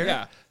up to here.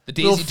 Yeah.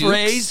 The Little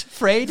Daisy Dukes.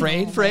 frayed,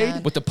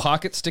 man. With the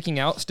pockets sticking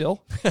out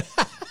still.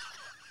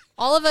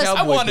 All of us, Cowboy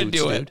I want to boots,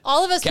 do dude. it.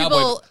 all of us Cowboy-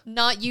 people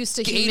not used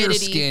to Gator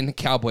humidity. skin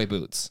cowboy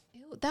boots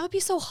Ew, that would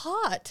be so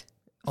hot.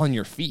 on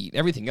your feet.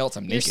 Everything else,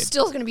 I'm You're naked.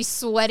 still going to be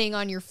sweating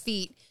on your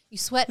feet. You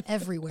sweat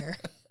everywhere.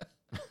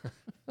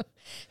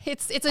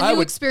 It's a I new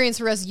would- experience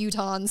for us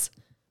Utahns.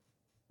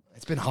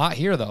 It's been hot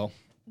here, though.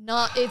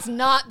 It's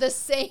not the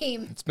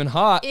same. It's been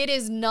hot. It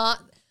is not.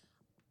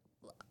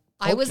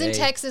 I was in Okay.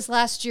 Texas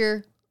last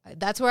year.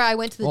 That's where I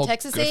went to the Oh,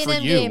 Texas good for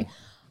A&M you. game.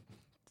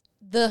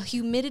 The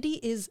humidity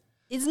is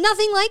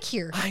nothing like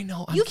here. I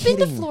know. I'm You've been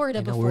kidding. to Florida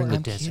I know before. we're in the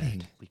I'm desert.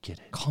 kidding. We get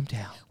it. Calm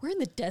down. We're in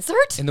the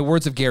desert. In the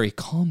words of Gary,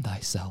 calm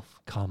thyself.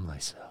 Calm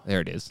myself.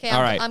 There it is. Okay,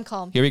 All right. I'm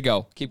calm. Here we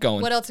go. Keep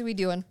going. What else are we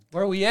doing?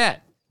 Where are we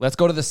at? Let's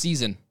go to the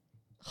season.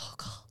 Oh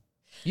God,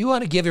 You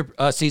want to give your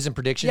season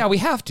prediction? Yeah, we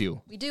have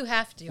to. we do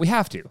have to. We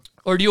have to.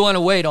 Or do you want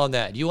to wait on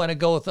that? Do you want to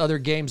go with other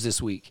games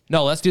this week?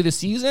 No, let's do the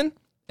season,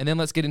 and then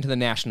let's get into the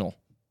national.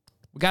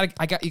 You got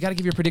to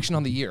give your prediction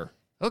on the year.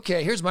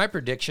 Okay, here's my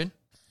prediction.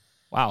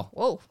 Wow.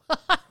 Whoa.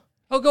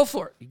 Oh, go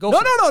for it. Go No,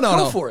 for no, it. no, no,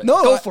 Go no. for it.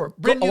 No, go for it.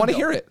 I Bryn, you want to go.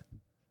 hear it.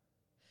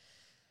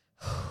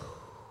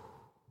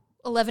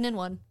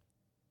 11-1.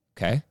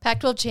 Okay.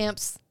 Pac-12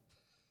 champs.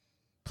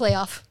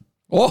 Playoff.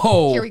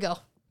 Whoa. Here we go.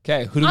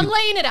 Okay. Who do I'm we?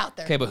 laying it out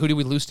there. Okay, but who do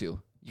we lose to?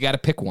 You got to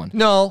pick one.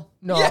 No.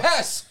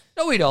 Yes.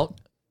 No, we don't.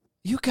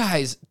 You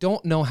guys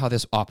don't know how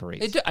this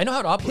operates. I know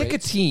how to operate. Pick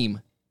a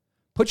team.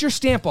 Put your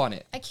stamp on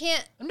it. I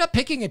can't. I'm not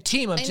picking a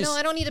team. I know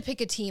I don't need to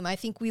pick a team. I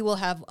think we will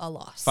have a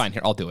loss. Fine,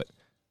 here, I'll do it.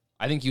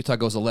 I think Utah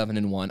goes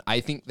 11-1.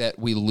 I think that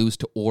we lose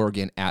to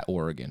Oregon at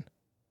Oregon.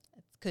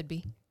 Could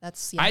be.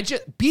 That's yeah. I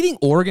just beating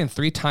Oregon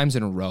 3 times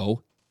in a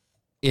row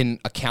in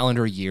a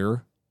calendar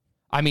year.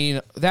 I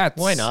mean, that's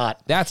Why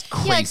not? That's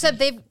crazy. yeah, except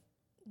they've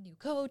new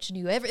coach,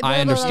 new everything.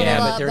 I understand,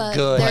 but they're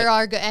good. They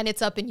are good, and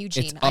it's up in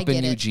Eugene. it's I up get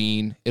in it.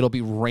 Eugene. It'll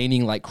be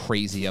raining like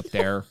crazy up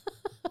there.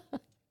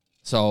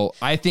 So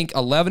I think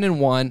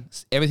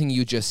 11-1. Everything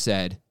you just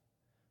said.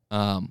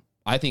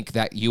 I think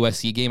that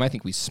USC game. I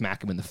think we smack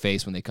them in the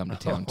face when they come to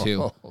town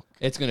too.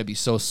 It's going to be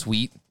so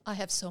sweet. I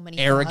have so many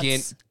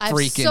Arrogant, thoughts. I have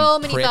freaking so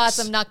many pricks. thoughts.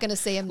 I'm not going to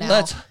say them now.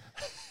 Let's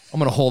I'm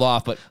going to hold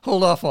off, but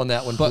hold off on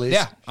that one, please.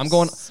 yeah, I'm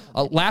going.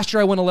 Last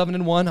year I went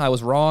 11-1. I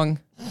was wrong,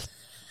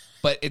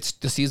 but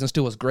the season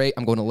still was great.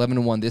 I'm going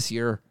 11-1 this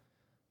year.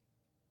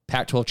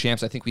 Pac-12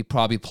 champs. I think we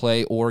probably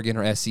play Oregon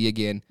or SC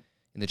again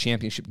in the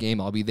championship game.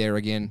 I'll be there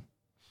again.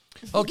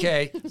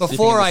 Okay. in the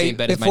Before same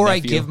bed as my before I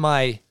nephew. give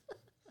my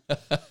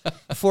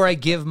before I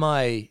give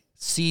my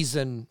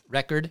season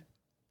record,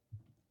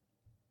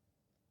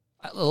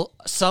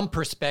 some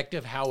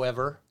perspective.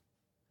 However,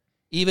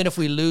 even if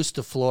we lose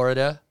to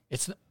Florida,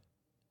 it's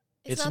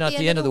not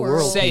the end of the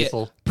world. Say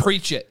people. it.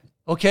 Preach it.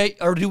 Okay,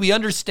 or do we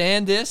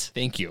understand this?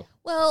 Thank you.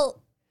 Well,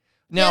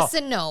 Now, yes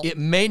and no. It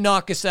may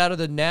knock us out of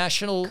the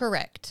national,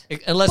 Correct.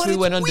 unless But we it's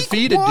went week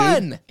undefeated, dude.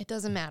 1. It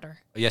doesn't matter.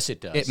 Yes,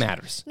 it does. It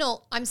matters.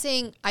 No, I'm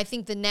saying I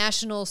think the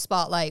national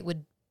spotlight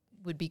would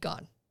be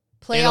gone.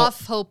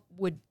 Playoff hope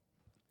would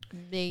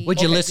be.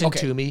 Would you Okay, listen okay.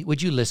 to me?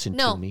 Would you listen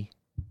No. to me?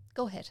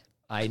 Go ahead.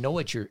 I know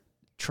what you're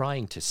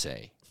trying to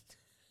say.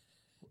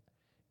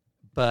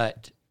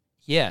 But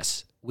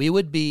yes, we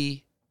would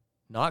be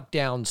knocked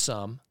down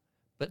some.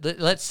 But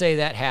let's say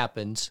that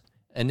happens,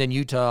 and then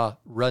Utah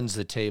runs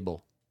the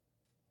table.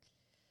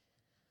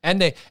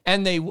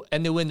 And they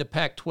win the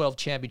Pac-12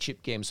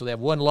 championship game. So they have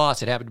one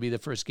loss. It happened to be the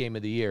first game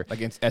of the year.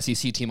 Against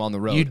SEC team on the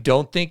road. You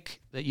don't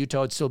think that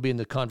Utah would still be in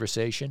the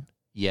conversation?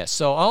 Yes.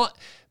 So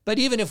but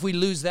even if we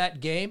lose that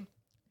game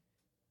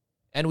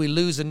and we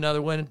lose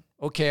another one,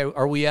 okay,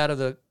 are we out of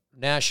the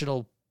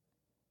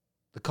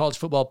college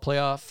football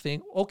playoff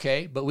thing?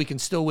 Okay, but we can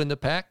still win the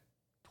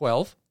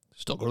Pac-12.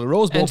 Still go to the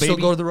Rose Bowl, and baby.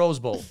 still go to the Rose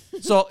Bowl.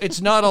 So it's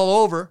not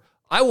all over.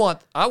 I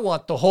want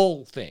the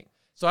whole thing.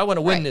 So I want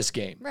to win this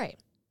game. Right.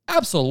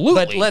 Absolutely.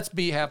 But let's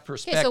have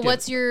perspective. Okay, so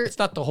what's your... It's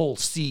not the whole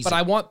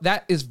season. But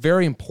that is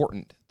very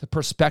important, the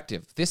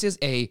perspective. This is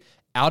a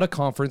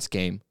out-of-conference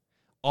game.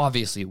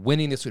 Obviously,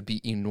 winning this would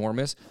be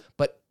enormous.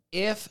 But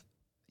if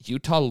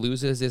Utah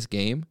loses this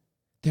game,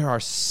 there are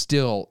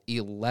still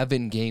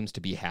 11 games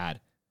to be had.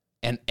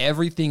 And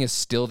everything is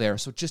still there.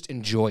 So just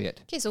enjoy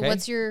it. Okay, so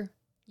what's your...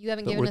 You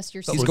haven't given us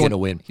your... We're going to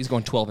win. He's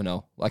going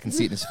 12-0. I can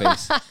see it in his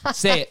face.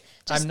 Say it.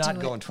 I'm not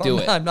going 12. Do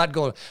it. I'm not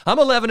going. I'm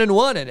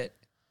 11-1 in it.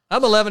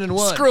 I'm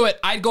 11-1. Screw it.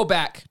 I'd go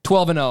back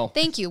 12-0.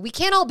 Thank you. We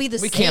can't all be the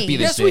same. We can't be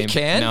the Yes, same. we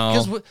can.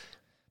 No,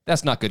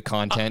 that's not good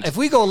content. If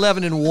we go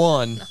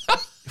 11-1,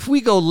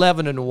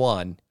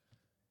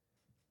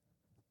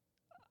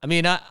 I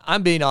mean,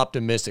 I'm being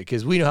optimistic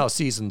because we know how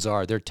seasons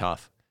are. They're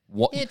tough.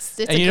 It's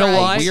and a you know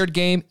grind. why? Weird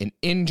game, an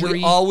injury.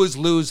 We always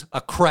lose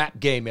a crap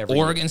game every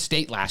year. Oregon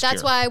State last year.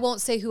 That's why I won't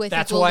say who I think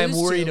That's we'll why I'm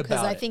lose worried to, because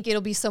about I it. think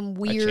it'll be some I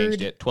weird...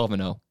 changed it.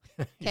 12-0.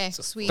 Okay,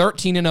 sweet.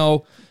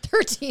 13-0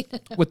 13.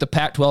 with the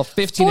Pac-12.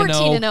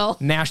 15-0 14-0.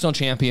 national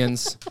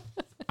champions.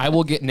 I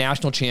will get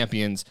national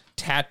champions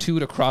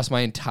tattooed across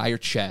my entire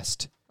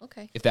chest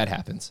Okay. if that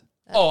happens.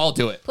 I'll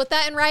do it. Put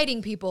that in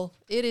writing, people.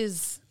 It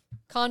is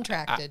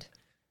contracted.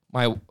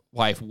 My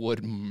wife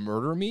would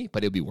murder me,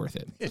 but it'd be worth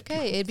it.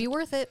 Okay, it'd be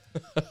worth it.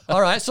 All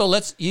right, so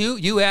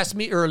you asked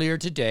me earlier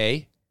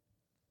today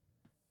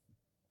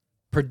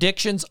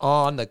predictions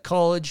on the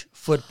college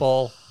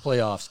football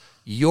playoffs.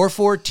 Your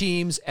 4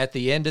 teams at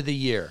the end of the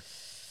year.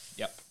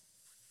 Yep.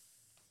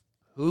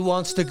 Who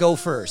wants to go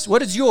first?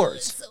 What is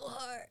yours? So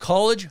hard.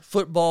 College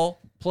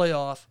football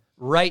playoff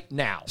right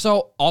now.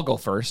 So I'll go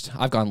first.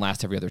 I've gone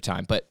last every other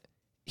time, but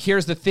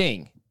here's the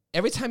thing.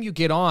 Every time you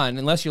get on,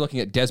 unless you're looking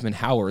at Desmond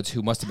Howards,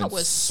 who must have been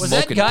was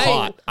smoking that guy?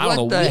 pot. I don't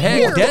know what the what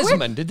heck,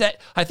 Desmond did that.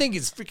 I think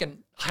his freaking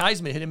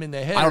Heisman hit him in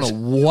the head. I don't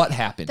know what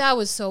happened. That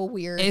was so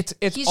weird. It's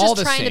He's all just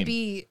the trying same. to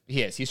be...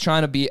 He is. He's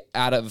trying to be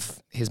out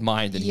of his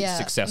mind and Yeah. he's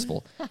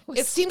successful.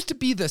 It seems to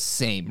be the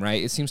same,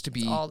 right? It seems to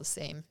be all the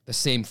same. the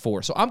same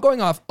 4. So I'm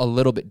going off a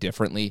little bit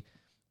differently.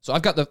 So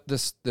I've got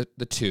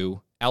the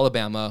 2,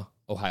 Alabama,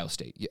 Ohio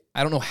State.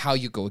 I don't know how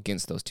you go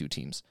against those 2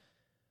 teams.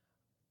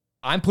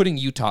 I'm putting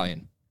Utah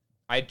in.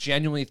 I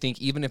genuinely think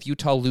even if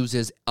Utah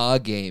loses a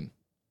game,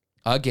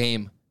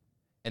 and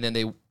then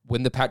they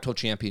win the Pac-12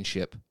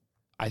 championship,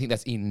 I think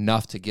that's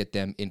enough to get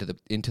them into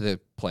the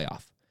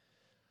playoff.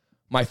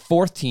 My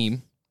 4th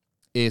team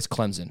is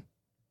Clemson.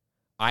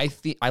 I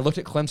looked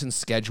at Clemson's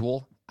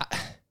schedule.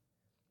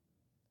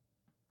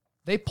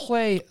 They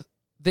play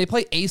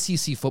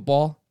ACC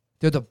football.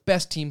 They're the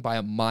best team by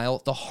a mile.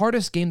 The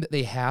hardest game that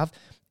they have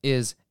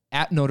is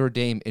at Notre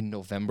Dame in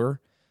November.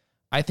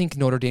 I think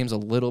Notre Dame's a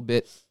little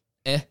bit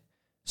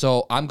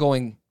So I'm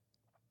going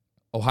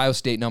Ohio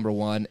State number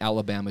 1,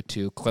 Alabama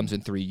 2,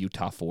 Clemson 3,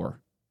 Utah 4.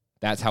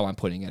 That's how I'm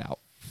putting it out.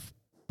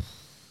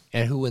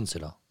 And who wins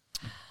it all?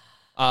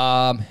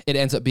 It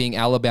ends up being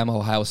Alabama,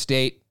 Ohio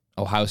State.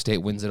 Ohio State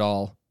wins it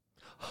all.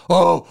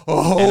 Oh,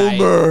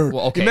 Homer.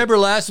 Well, okay. You remember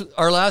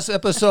our last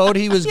episode?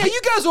 He was Yeah,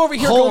 you guys over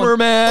here Homer, going,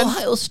 man.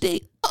 Ohio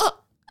State.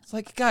 It's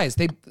like, guys,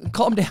 they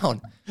calm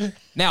down.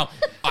 Now,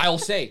 I'll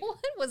say, What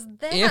was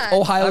that? if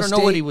Ohio I don't State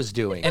know what he was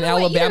doing. and I don't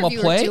know what Alabama interview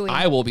we're play, doing.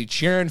 I will be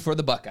cheering for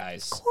the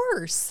Buckeyes. Of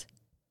course.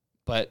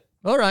 But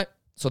All right.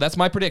 so that's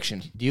my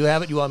prediction. Do you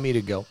have it? You want me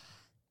to go?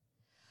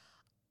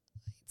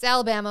 It's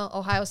Alabama,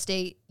 Ohio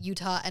State,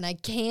 Utah, and I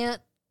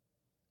can't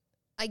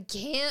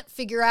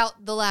figure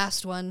out the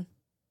last one.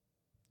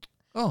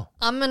 Oh,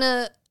 I'm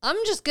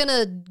just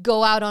gonna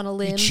go out on a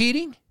limb. you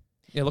cheating?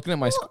 Yeah, looking at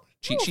my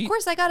cheat No, sheet. of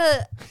course,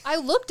 I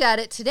looked at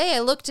it today. I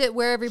looked at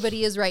where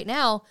everybody is right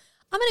now.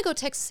 I'm gonna go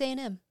Texas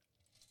A&M.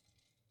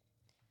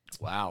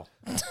 Wow.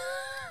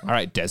 All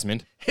right,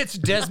 Desmond. It's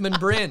Desmond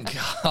Brin.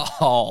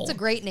 Oh, It's a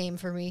great name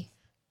for me.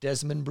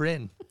 Desmond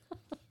Brin.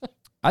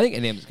 I think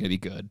A&M is going to be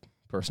good,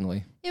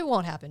 personally. It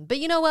won't happen, but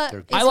you know what?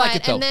 It's I like fine.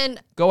 it, though. And then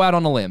Go out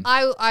on a limb.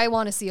 I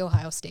want to see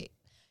Ohio State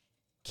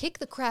kick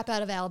the crap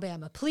out of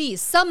Alabama, please.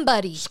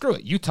 Somebody. Screw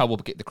it. Utah will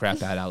get the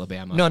crap out of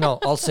Alabama. No,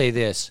 I'll say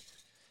this.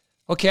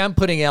 Okay, I'm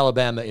putting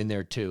Alabama in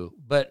there too.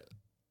 But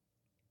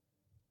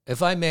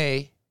if I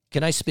may,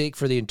 can I speak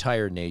for the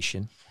entire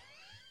nation?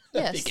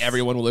 Yes. I think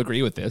everyone will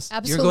agree with this.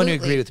 Absolutely. You're going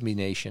to agree with me,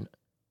 nation.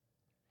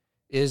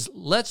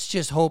 Let's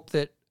just hope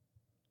that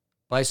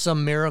by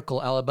some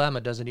miracle, Alabama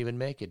doesn't even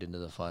make it into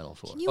the Final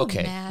Four. Can you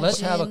Okay, imagine?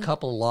 Let's have a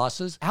couple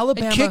losses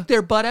Alabama and kick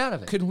their butt out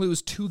of it. Could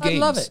lose 2 I games.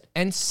 love it.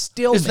 And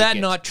still Is make that it.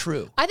 not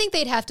true? I think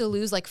they'd have to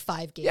lose like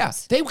 5 games. Yeah,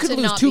 they could to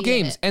lose not 2 be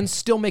in games it. and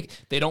still make.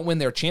 They don't win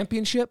their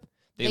championship.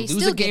 They They lose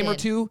still a game get or in.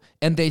 2,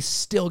 and they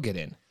still get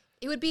in.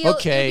 It would be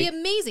Okay. It'd be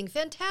amazing,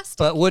 fantastic.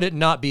 But would it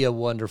not be a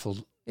wonderful?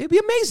 It'd be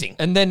amazing.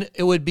 And then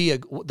it would be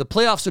the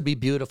playoffs would be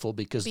beautiful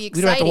because Be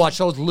we don't have to exciting. watch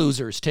those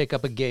losers take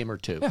up a game or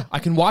two. Yeah, I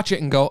can watch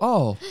it and go,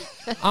 oh,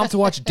 I'll have to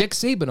watch Dick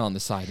Saban on the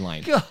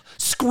sideline.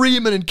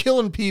 Screaming and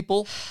killing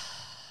people,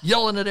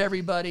 yelling at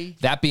everybody.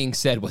 That being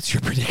said, what's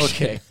your prediction?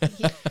 Okay.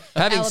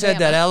 Having said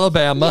that,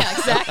 Alabama, yeah,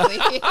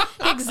 exactly.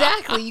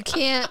 Exactly. You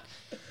can't.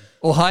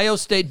 Ohio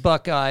State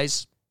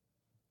Buckeyes,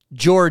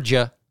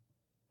 Georgia,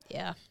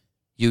 Yeah.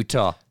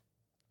 Utah.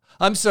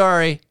 I'm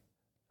sorry.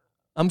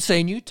 I'm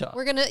saying Utah.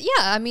 We're gonna. Yeah.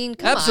 I mean,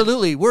 come on.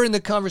 Absolutely. We're in the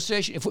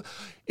conversation.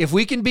 If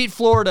we can beat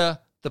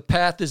Florida, the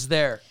path is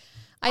there.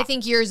 I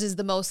think yours is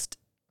the most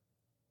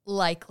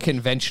likely.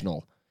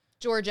 Conventional.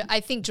 Georgia. I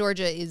think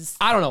Georgia is.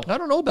 I don't know. I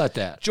don't know about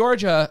that.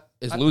 Georgia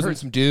is I've losing heard-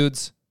 some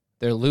dudes.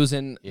 They're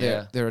losing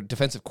Yeah. their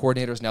defensive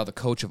coordinators, now the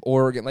coach of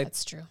Oregon. Like,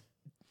 That's true.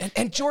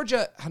 and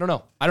Georgia, I don't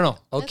know.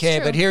 Okay,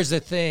 true. but here's the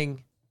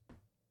thing.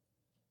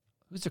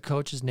 Who's the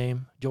coach's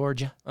name?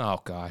 Georgia?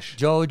 Oh, gosh.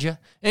 Georgia.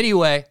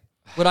 Anyway,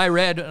 what I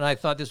read, and I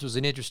thought this was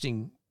an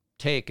interesting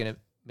take, and it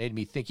made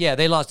me think, yeah,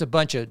 they lost a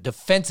bunch of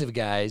defensive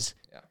guys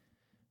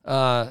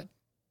to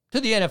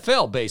the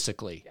NFL,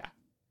 basically. Yeah.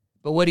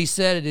 But what he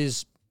said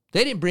is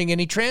they didn't bring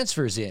any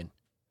transfers in.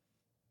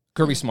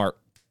 Kirby Smart.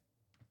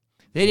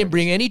 They didn't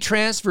bring any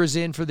transfers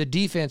in for the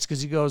defense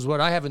because he goes, what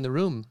I have in the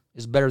room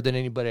is better than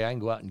anybody I can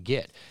go out and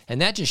get.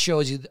 And that just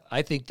shows you,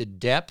 I think, the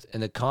depth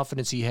and the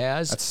confidence he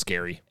has. That's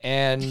scary.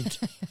 And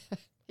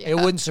it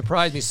wouldn't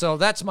surprise me. So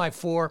that's my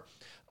 4.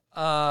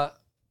 I'm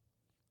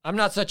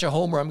not such a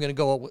homer. I'm going to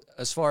go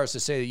as far as to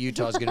say that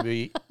Utah is going to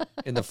be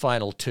in the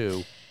final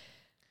 2.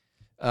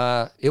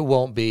 It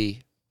won't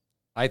be.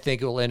 I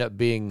think it will end up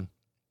being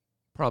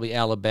probably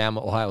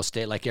Alabama, Ohio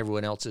State, like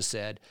everyone else has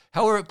said.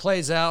 However it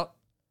plays out,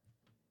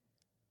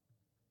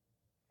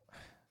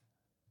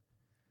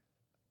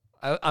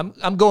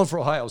 I'm going for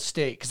Ohio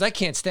State because I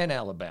can't stand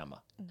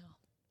Alabama. No.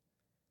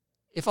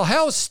 If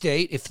Ohio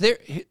State, if they're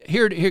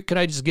here, can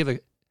I just give a?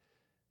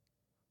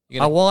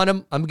 You're I gonna- want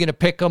them. I'm going to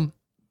pick them.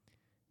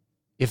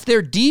 If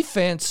their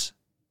defense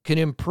can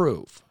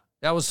improve,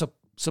 that was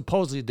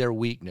supposedly their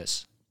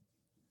weakness.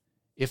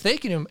 If they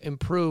can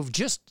improve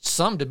just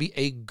some to be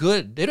a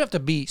good, they don't have to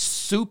be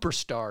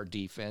superstar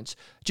defense,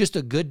 just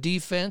a good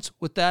defense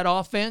with that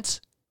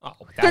offense,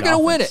 they're going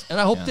to win it, and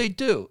I hope they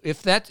do.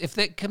 If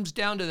that comes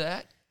down to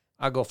that,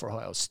 I'll go for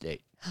Ohio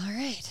State. All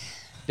right.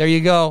 There you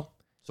go.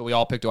 So we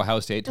all picked Ohio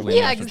State to win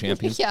national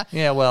champions. Yeah.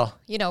 Yeah, well,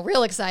 You know,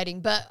 real exciting.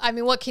 But I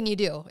mean, what can you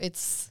do?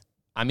 It's.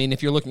 I mean,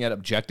 if you're looking at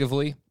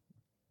objectively,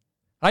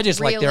 I just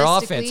like their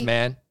offense, Realistically-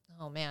 man.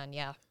 Oh man,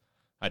 yeah.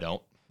 I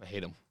don't. I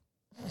hate them.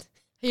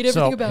 Hate everything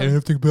So- about it.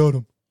 Everything about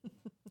them.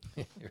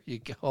 There you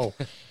go.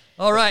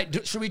 All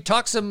right, should we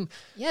talk some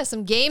Yeah,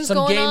 some games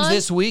going games on.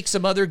 this week?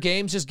 Some other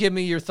games? Just give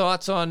me your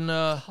thoughts on.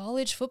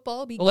 College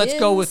football begins. Well, let's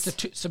go with the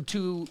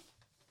two.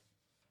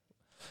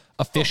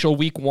 Official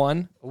week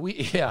 1.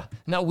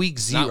 Not week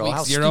 0. week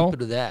How 0?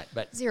 stupid is that?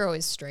 But 0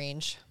 is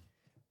strange.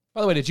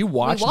 By the way, did you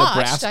watch We watched.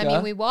 Nebraska I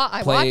mean,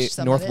 I play watched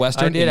some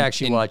Northwestern I did in,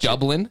 actually in watch it.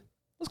 Dublin? It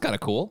was kind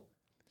of cool.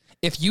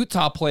 If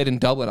Utah played in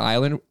Dublin,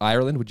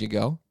 Ireland, would you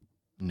go?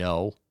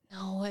 no, of it.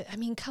 No, I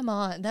mean, come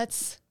on.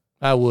 That's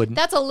I wouldn't.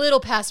 a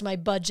little past my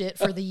budget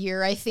for the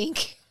year, I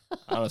think. I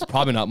don't know, it's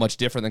probably not much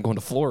different than going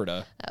to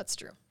Florida. That's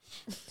true.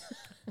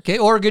 Okay,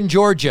 Oregon,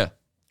 Georgia.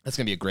 That's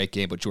going to be a great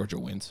game, but Georgia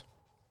wins.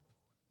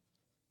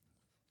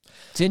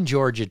 It's in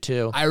Georgia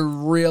too. I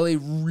really,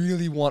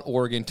 really want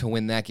Oregon to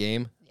win that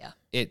game. Yeah.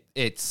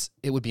 It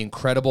would be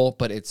incredible,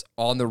 but it's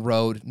on the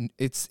road.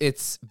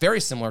 It's very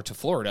similar to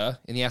Florida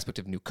in the aspect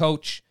of new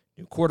coach,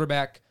 new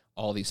quarterback,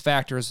 all these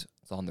factors.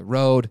 It's on the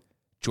road.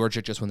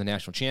 Georgia just won the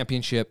national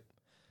championship.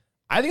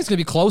 I think it's going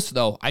to be close,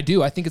 though. I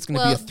do. I think it's going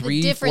to Well, be a the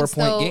 3-4 difference,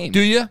 point though- game. Do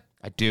you?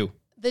 I do.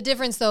 The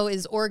difference, though,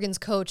 is Oregon's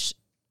coach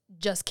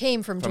just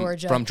came from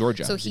Georgia. from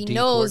Georgia. So He's he a D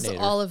knows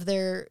coordinator. all of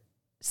their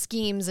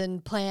schemes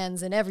and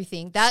plans and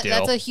everything.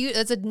 Still.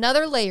 That's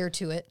another layer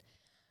to it.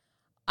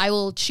 I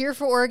will cheer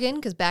for Oregon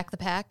because back the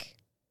pack.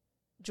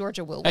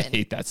 Georgia will I win.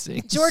 hate that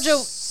saying Georgia-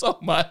 so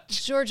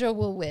much. Georgia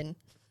will win.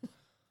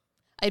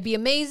 It'd be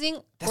amazing.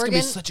 That's Oregon,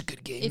 going to be such a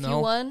good game, if though. you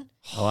won.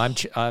 Oh,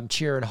 I'm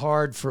cheering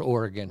hard for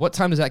Oregon. What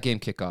time does that game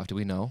kick off? Do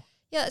we know?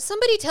 Yeah,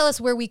 somebody tell us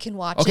where we can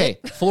watch Okay,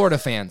 it. Florida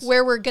fans.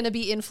 Where we're going to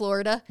be in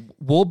Florida.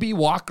 We'll be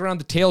walking around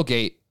the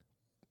tailgate.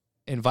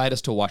 Invite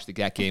us to watch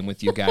that game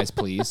with you guys,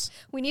 please.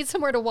 We need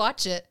somewhere to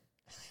watch it.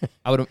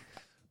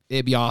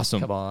 It'd be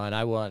awesome. Come on,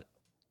 I want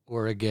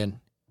Oregon,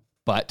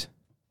 But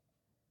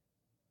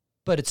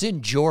but it's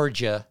in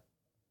Georgia,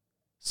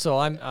 so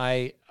I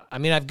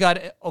mean I've got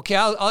okay.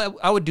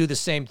 I would do the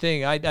same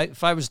thing.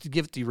 If I was to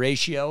give the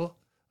ratio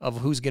of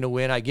who's going to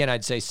win, again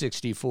I'd say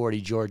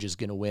 60-40. Georgia's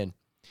going to win.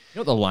 you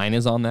know what the line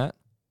is on that?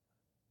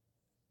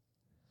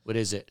 What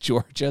is it?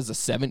 Georgia's a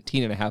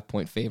 17.5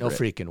 point favorite. No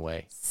freaking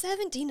way.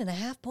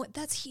 17.5 points.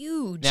 That's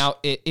huge. Now,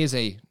 it is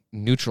a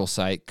neutral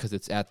site because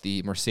it's at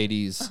the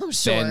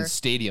Mercedes-Benz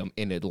Stadium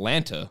in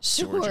Atlanta,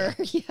 sure. Georgia.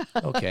 Yeah.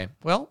 Okay,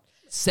 well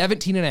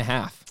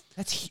 17.5.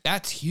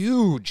 That's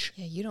huge.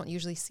 Yeah, you don't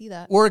usually see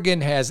that.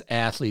 Oregon has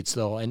athletes,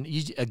 though. And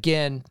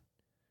again,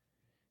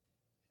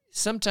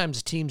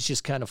 sometimes teams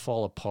just kind of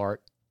fall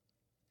apart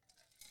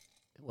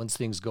once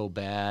things go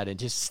bad and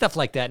just stuff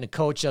like that. And the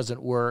coach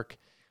doesn't work.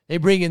 They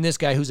bring in this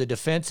guy who's a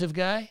defensive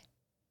guy.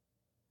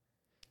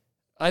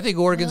 I think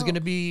Oregon's going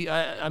to be,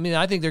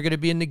 I think they're going to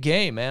be in the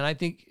game, man. I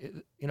think,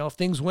 if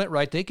things went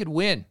right, they could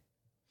win.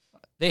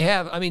 They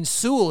have,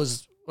 Sewell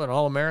is an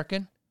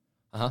All-American.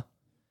 Uh-huh.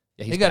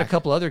 Yeah, they got a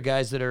couple other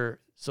guys that are,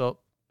 so,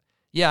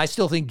 yeah, I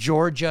still think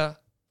Georgia,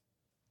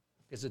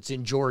 because it's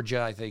in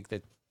Georgia, I think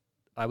that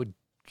I would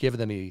give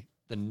them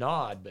the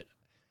nod, but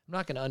I'm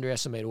not going to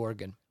underestimate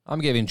Oregon. I'm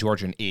giving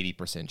Georgia an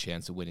 80%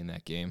 chance of winning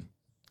that game.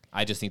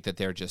 I just think that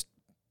they're just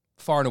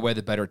far and away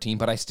the better team,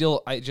 but I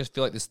just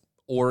feel like this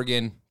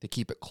Oregon, they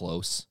keep it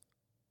close.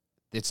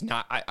 It's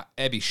not.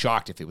 I'd be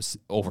shocked if it was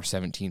over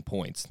 17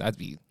 points. That's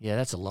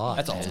a lot.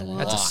 That's man. a lot.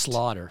 That's a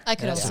slaughter. I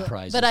could that also,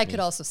 surprises but I me. could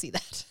also see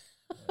that.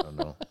 I don't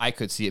know. I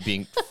could see it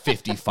being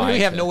 55. We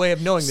have no way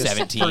of knowing this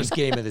 17. first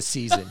game of the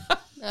season.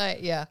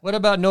 Yeah. What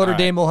about Notre All right.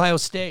 Dame, Ohio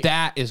State?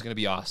 That is going to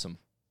be awesome.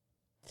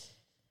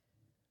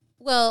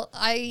 Well,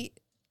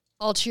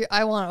 I'll cheer.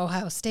 I want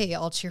Ohio State.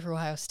 I'll cheer for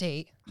Ohio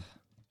State.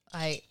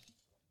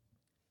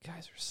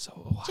 Guys are so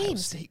Ohio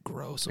James. State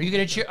gross. Are you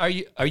going to cheer? Are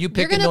you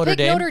picking gonna Notre pick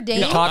Dame? Notre Dame?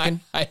 You're No,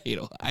 talking.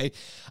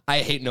 I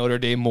hate Notre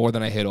Dame more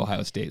than I hate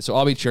Ohio State. So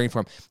I'll be cheering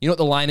for them. You know what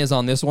the line is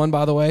on this one,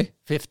 by the way?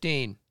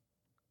 15.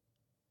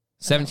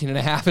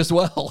 17.5 as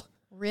well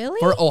Really?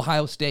 for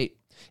Ohio State.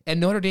 And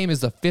Notre Dame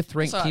is the 5th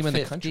ranked It's team in the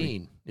 15,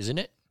 country. isn't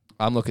it?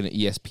 I'm looking at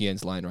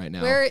ESPN's line right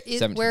now. Where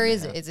is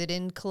 17.5. it? Is it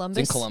in Columbus?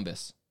 It's in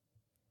Columbus.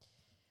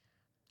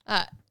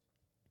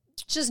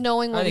 Just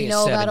knowing I what think we it's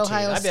know 17. about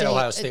Ohio I State. bet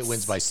Ohio State it's-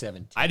 wins by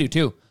 17. I do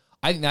too.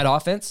 I think that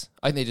offense,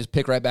 I think they just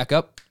pick right back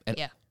up and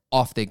Yeah.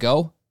 off they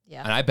go.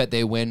 Yeah. And I bet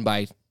they win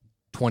by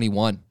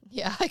 21.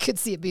 Yeah, I could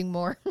see it being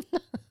more.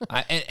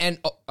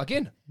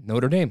 Again,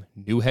 Notre Dame,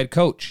 new head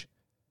coach.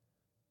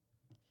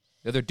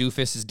 The other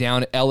doofus is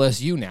down at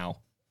LSU now.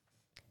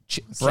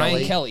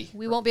 Brian Kelly.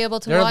 We won't be able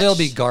to watch They'll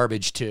be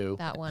garbage too.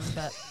 that one,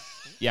 but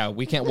Yeah,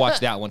 we can't watch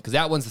that one because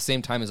that one's the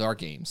same time as our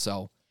game.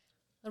 So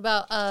what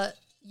about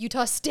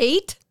Utah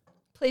State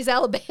plays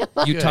Alabama?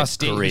 Utah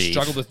State who grief.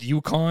 struggled with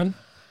UConn.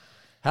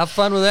 Have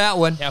fun with that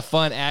one. Have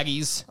fun,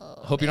 Aggies.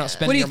 Hope you're not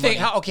spending What do you your think?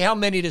 money. How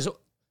many does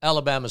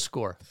Alabama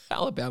score?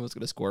 Alabama's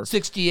going to score.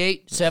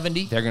 68,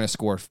 70? They're going to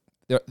score.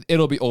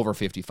 It'll be over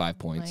 55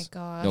 points. My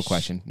gosh. No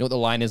question. You know what the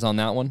line is on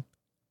that one?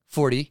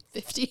 40.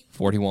 50.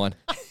 41.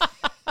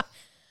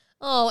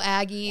 Oh,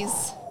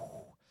 Aggies.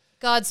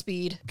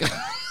 Godspeed.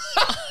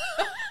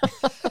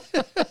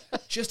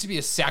 Just to be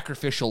a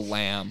sacrificial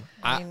lamb.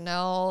 I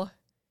know.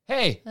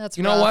 Hey, That's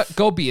you know rough. what?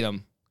 Go beat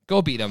them.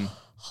 Go beat them,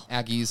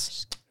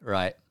 Aggies.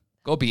 Right.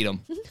 Go beat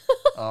them.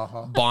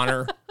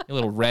 Bonner, you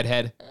little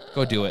redhead.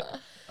 Go do it.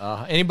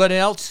 Anybody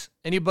else?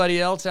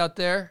 Anybody else out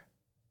there?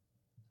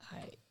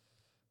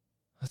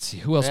 Let's see.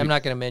 Who else? I'm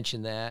not going to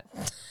mention that.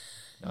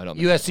 No, I don't.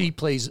 USC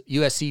plays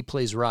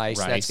Rice.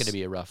 That's Rice. going to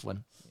be a rough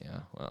one. Yeah,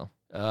 well,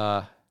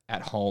 At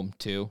at home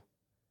too.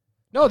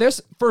 No, there's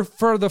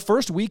for the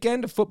first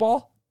weekend of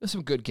football. There's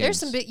some good games. There's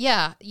some big,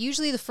 yeah.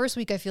 Usually the first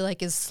week I feel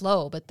like is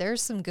slow, but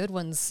there's some good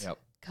ones Yep.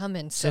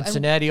 coming. So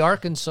Cincinnati,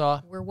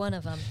 Arkansas. we're one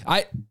of them.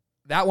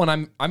 That one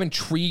I'm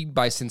intrigued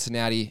by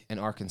Cincinnati and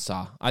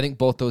Arkansas. I think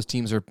both those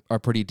teams are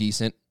pretty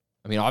decent.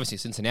 I mean, obviously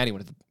Cincinnati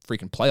went to the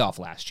freaking playoff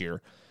last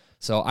year,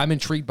 so I'm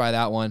intrigued by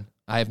that one.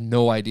 I have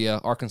no idea.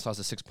 Arkansas is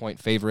a 6-point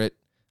favorite.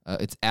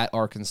 It's at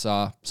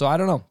Arkansas, so I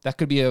don't know. That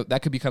could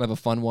be kind of a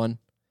fun one.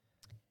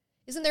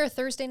 Isn't there a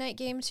Thursday night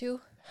game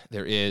too?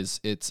 There is.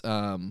 It's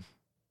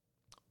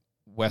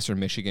Western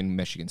Michigan,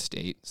 Michigan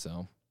State.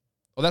 So,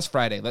 that's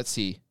Friday. Let's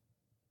see.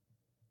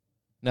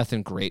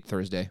 Nothing great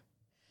Thursday.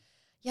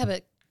 Yeah,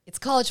 but it's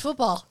college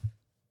football.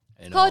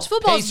 I know. College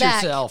football's Pace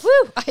back. yourself.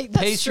 Woo! That's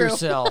Pace true.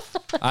 yourself.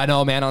 I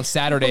know, man. On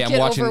Saturday, Don't I'm get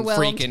watching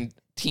overwhelmed. freaking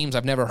teams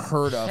I've never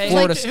heard of. Hey,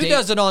 Florida who State.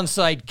 does an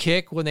onside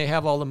kick when they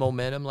have all the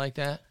momentum like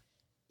that?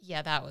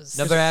 Yeah, that was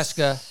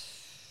Nebraska.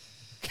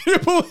 Can you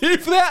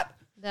believe that?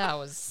 That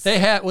was They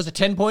had was a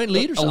 10-point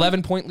lead or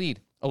something? 11-point lead.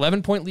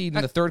 11-point lead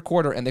in the third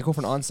quarter, and they go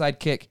for an onside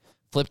kick,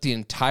 flipped the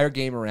entire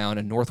game around,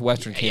 and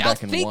Northwestern came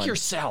back and Think won.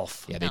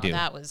 yourself. Yeah, they no, do.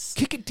 that was.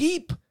 Kick it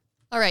deep.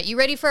 All right, you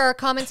ready for our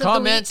comments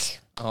Comments.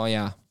 of Oh, yeah.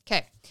 the week?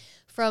 Okay.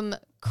 From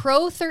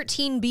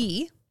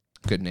Crow13B,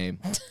 Good name.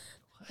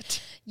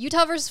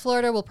 Utah versus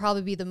Florida will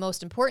probably be the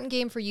most important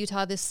game for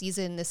Utah this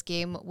season. This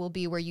game will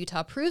be where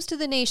Utah proves to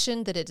the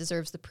nation that it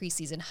deserves the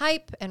preseason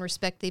hype and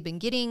respect they've been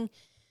getting.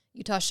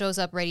 Utah shows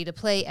up ready to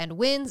play and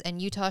wins,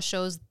 and Utah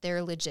shows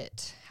they're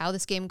legit. How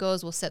this game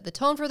goes will set the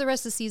tone for the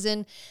rest of the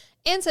season.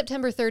 And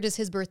September 3rd is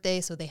his birthday,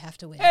 so they have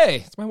to win.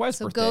 Hey, it's my wife's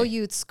So birthday. go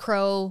Utes,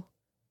 Crow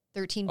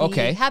 13B.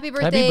 Okay. Happy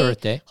birthday. Happy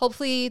birthday.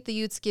 Hopefully the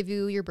Utes give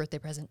you your birthday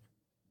present.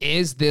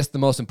 Is this the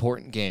most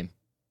important game?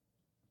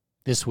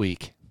 This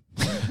week.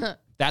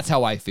 That's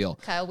how I feel.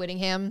 Kyle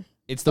Whittingham.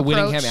 It's the Approach.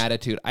 Whittingham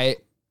attitude.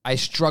 I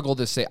struggle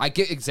to say. I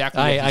get exactly.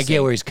 What I he's get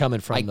saying. where he's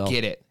coming from, I though.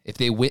 get it. If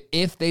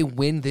they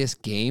win this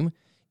game,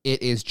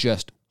 it is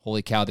just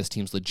holy cow, this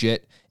team's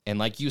legit. And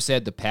like you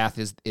said, the path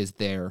is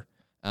there.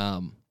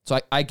 So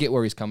I get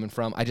where he's coming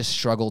from. I just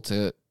struggle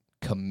to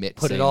commit.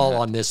 Put it saying all that.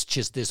 on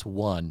this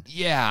one.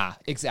 Yeah,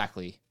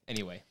 exactly.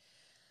 Anyway.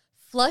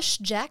 Flush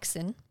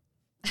Jackson.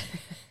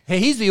 Hey,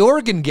 he's the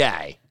Oregon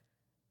guy.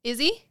 Is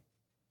he?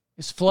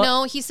 Is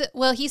No, he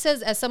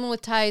says as someone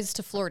with ties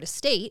to Florida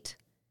State,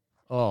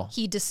 Oh,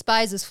 he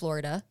despises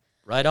Florida.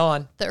 right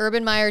on. The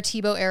Urban Meyer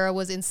Tebow era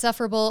was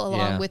insufferable, along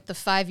Yeah. with the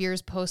 5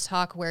 years post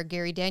hoc where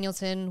Gary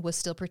Danielson was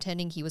still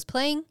pretending he was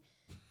playing.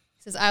 He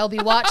says, I'll be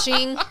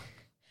watching,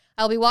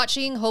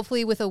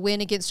 hopefully with a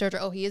win against Georgia.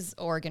 Oh, he is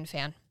Oregon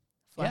fan.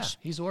 Flush. Yeah,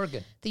 he's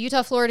Oregon. The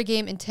Utah-Florida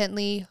game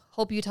intently.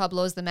 Hope Utah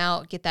blows them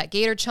out. Get that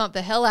Gator chump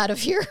the hell out of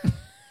here.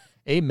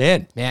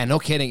 Amen. Man, no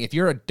kidding. If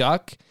you're a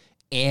Duck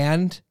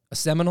and a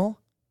Seminole,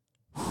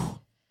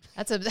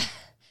 That's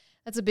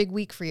a big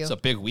week for you. it's a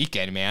big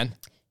weekend, man.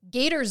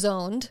 Gator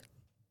Zoned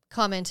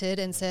commented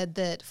and said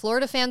that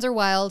Florida fans are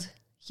wild.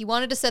 He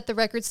wanted to set the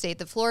record straight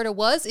that Florida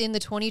was in the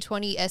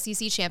 2020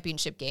 SEC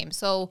championship game.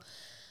 So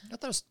I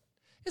thought it was,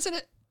 isn't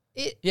it?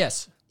 it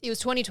Yes. was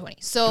 2020.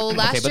 So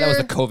last Okay, but year, that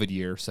was the COVID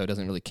year, so it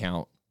doesn't really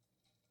count.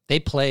 They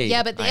played.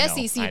 yeah, but the I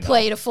know, SEC I know.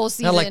 played a full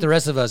season. Not like the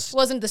rest of us. It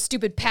wasn't the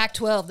stupid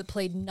Pac-12 that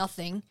played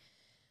nothing.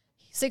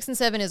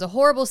 6-7 is a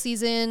horrible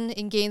season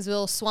in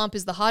Gainesville. Swamp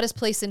is the hottest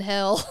place in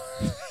hell.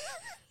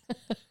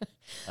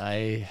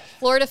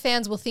 Florida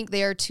fans will think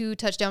they are 2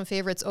 touchdown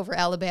favorites over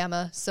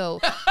Alabama. So,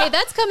 hey,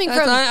 that's coming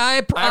from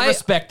I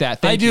respect that.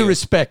 I Thank do you.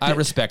 respect I it.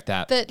 respect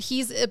that. that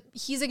he's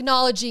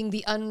acknowledging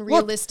the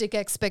unrealistic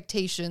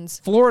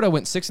expectations. Florida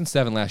went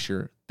 6-7 last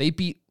year. They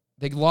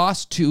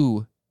lost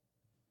to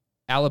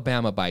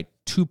Alabama by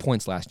 2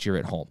 points last year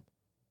at home.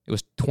 It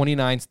was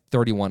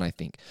 29-31, I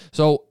think.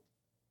 So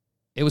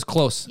it was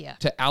close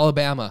to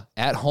Alabama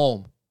at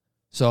home.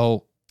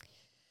 So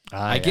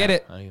I get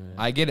it.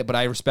 I get it, but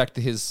I respect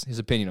his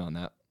opinion on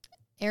that.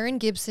 Aaron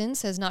Gibson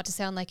says, not to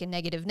sound like a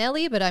negative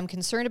Nelly, but I'm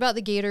concerned about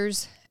the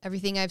Gators.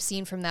 Everything I've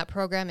seen from that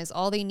program is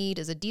all they need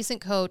is a decent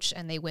coach,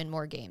 and they win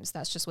more games.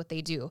 That's just what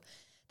they do.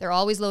 They're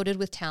always loaded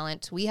with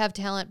talent. We have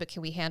talent, but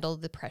can we handle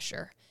the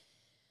pressure?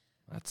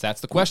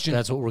 That's the question.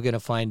 That's what we're going to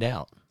find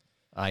out.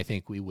 I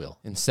think we will.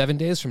 In 7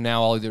 days from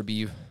now, I'll either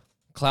be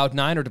cloud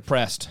 9 or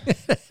depressed.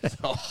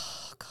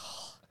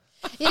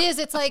 It is.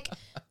 It's like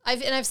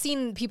I've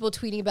seen people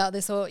tweeting about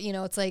this. So,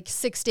 it's like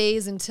 6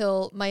 days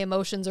until my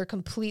emotions are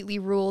completely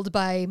ruled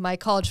by my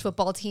college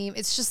football team.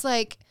 It's just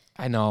like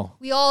I know.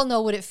 we all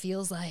know what it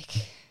feels like.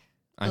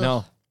 I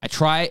know. I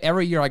try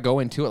every year I go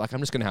into it like I'm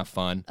just going to have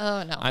fun.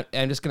 Oh no,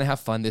 I'm just going to have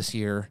fun this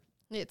year.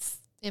 it's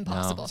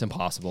impossible. No, it's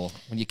impossible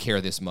when you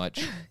care this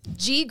much.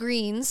 G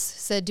Greens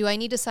said, "Do I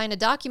need to sign a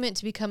document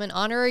to become an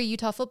honorary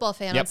Utah football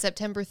fan on Yep.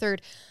 September 3rd?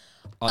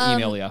 I'll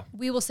email you.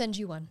 We will send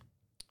you one."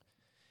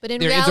 But in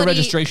There is reality, a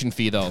registration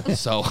fee though,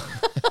 so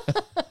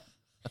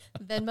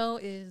Venmo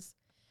is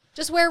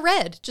just wear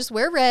red. Just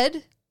wear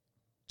red.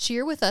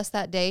 Cheer with us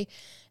that day.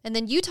 And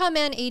then Utah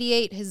Man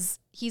 88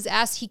 he's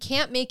asked, he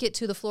can't make it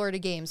to the Florida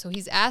game, so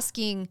he's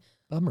asking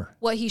Bummer.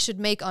 what he should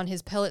make on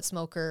his pellet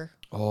smoker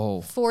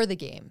oh, for the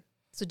game.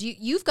 So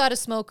you've got a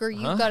smoker,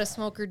 you've got a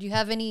smoker. Do you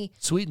have any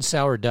Sweet and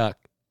sour duck.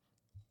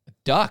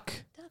 duck.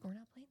 duck? We're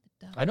not playing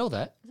the duck. I know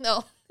that.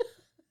 No.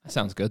 That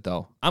sounds good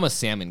though. I'm a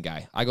salmon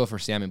guy. I go for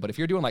salmon, but if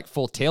you're doing like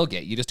full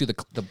tailgate, you just do the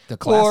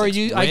classics. Or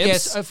you, I Ribs?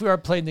 guess, if we are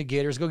playing the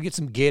Gators, go get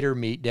some gator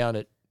meat down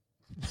at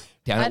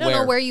Down I at don't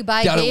know where you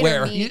buy Down at gator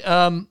where? meat.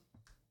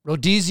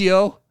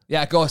 Rodizio.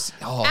 Yeah, go.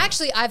 Oh,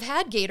 Actually, I've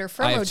had gator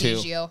from I have too.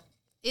 Rodizio.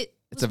 It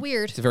was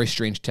weird. It's a very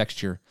strange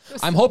texture.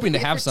 was I'm a hoping to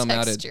weird have some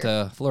out texture.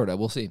 at Florida.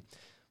 We'll see.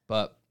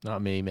 But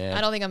Not me, man.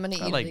 I don't think I'm going to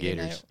eat I like it again.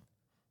 gators.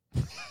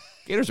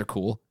 gators are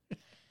cool.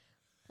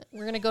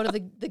 We're going to go to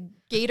the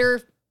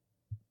gator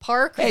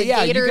park or Hey, the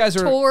yeah, you gator guys are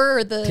tour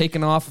or the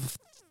Taking off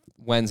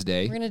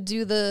Wednesday. we're going to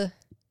do the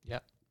Yeah.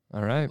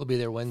 All right. We'll be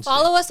there Wednesday.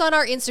 follow us on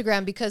our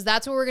Instagram because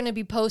that's where we're going to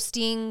be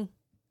posting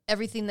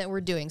everything that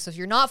we're doing. So if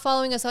you're not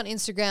following us on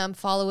Instagram,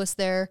 follow us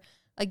there.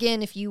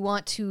 Again, if you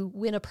want to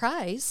win a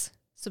prize,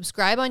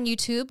 subscribe on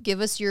YouTube, give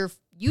us your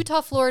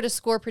Utah Florida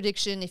score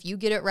prediction. If you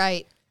get it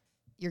right,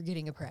 you're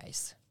getting a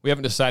prize. We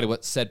haven't decided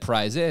what said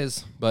prize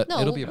is, but No,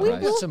 it'll be a we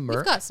prize. will. Some We've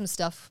merch. got some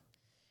stuff.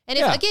 And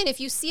Yeah. if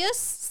you see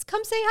us,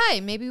 come say hi.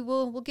 Maybe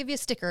we'll give you a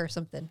sticker or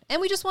something. And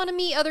we just want to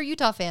meet other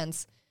Utah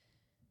fans.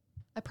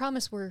 I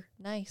promise we're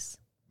nice.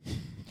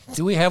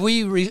 Have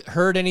we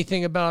heard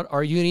anything about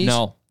our unis?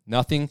 No,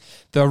 nothing.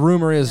 The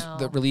rumor is No.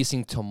 that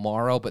releasing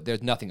tomorrow, but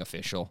there's nothing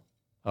official.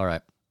 All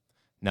right.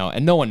 No,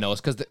 and no one knows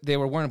because they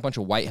were wearing a bunch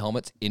of white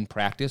helmets in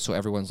practice, so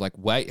everyone's like,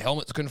 white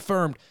helmets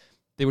confirmed.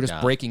 They were just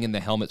No. breaking in the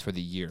helmets for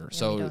the year, we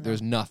so don't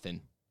there's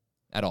nothing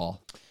at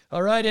all.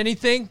 All right.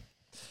 Anything?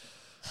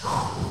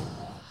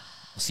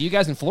 See you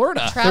guys in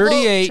Florida.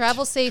 38.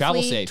 Travel safely.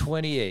 Travel safe.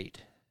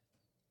 28.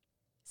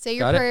 Say your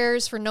Got it?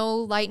 prayers for no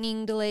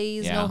lightning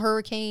delays, Yeah. no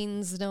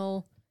hurricanes,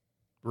 no.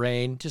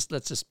 Rain.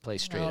 Let's just play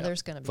straight up.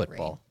 there's gonna be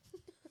football.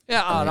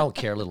 Yeah, I don't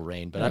care a little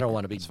rain, but I don't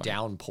want to be It's fine.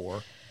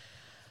 downpour.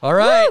 All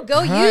right. Woo, go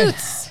All right.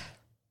 Utes!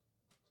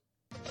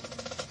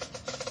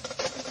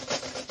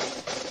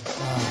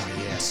 Oh,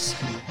 yes.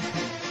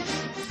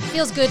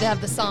 Feels good to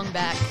have the song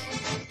back.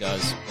 It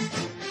does.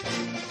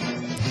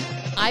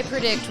 I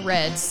predict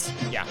Reds.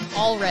 Yeah.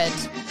 All red.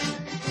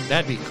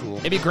 That'd be cool.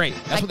 It'd be great.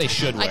 That's what they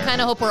should wear. I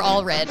kind of hope we're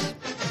all red.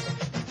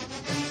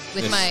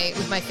 With This-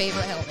 my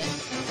favorite helmet.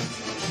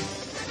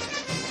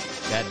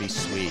 That'd be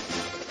sweet.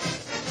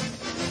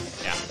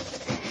 Yeah.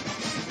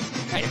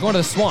 Hey, you're going to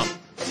the swamp.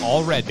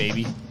 All red,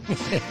 baby.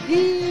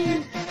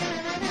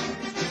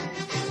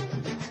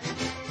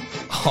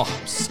 Oh,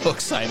 I'm so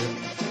excited.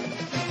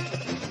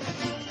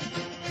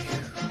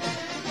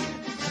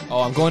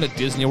 Oh, I'm going to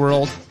Disney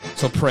World,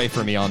 so pray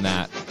for me on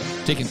that.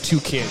 Taking 2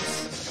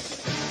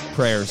 kids.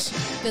 Prayers,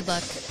 Good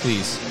luck.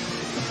 please.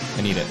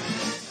 I need it.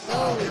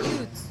 Go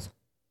Utes.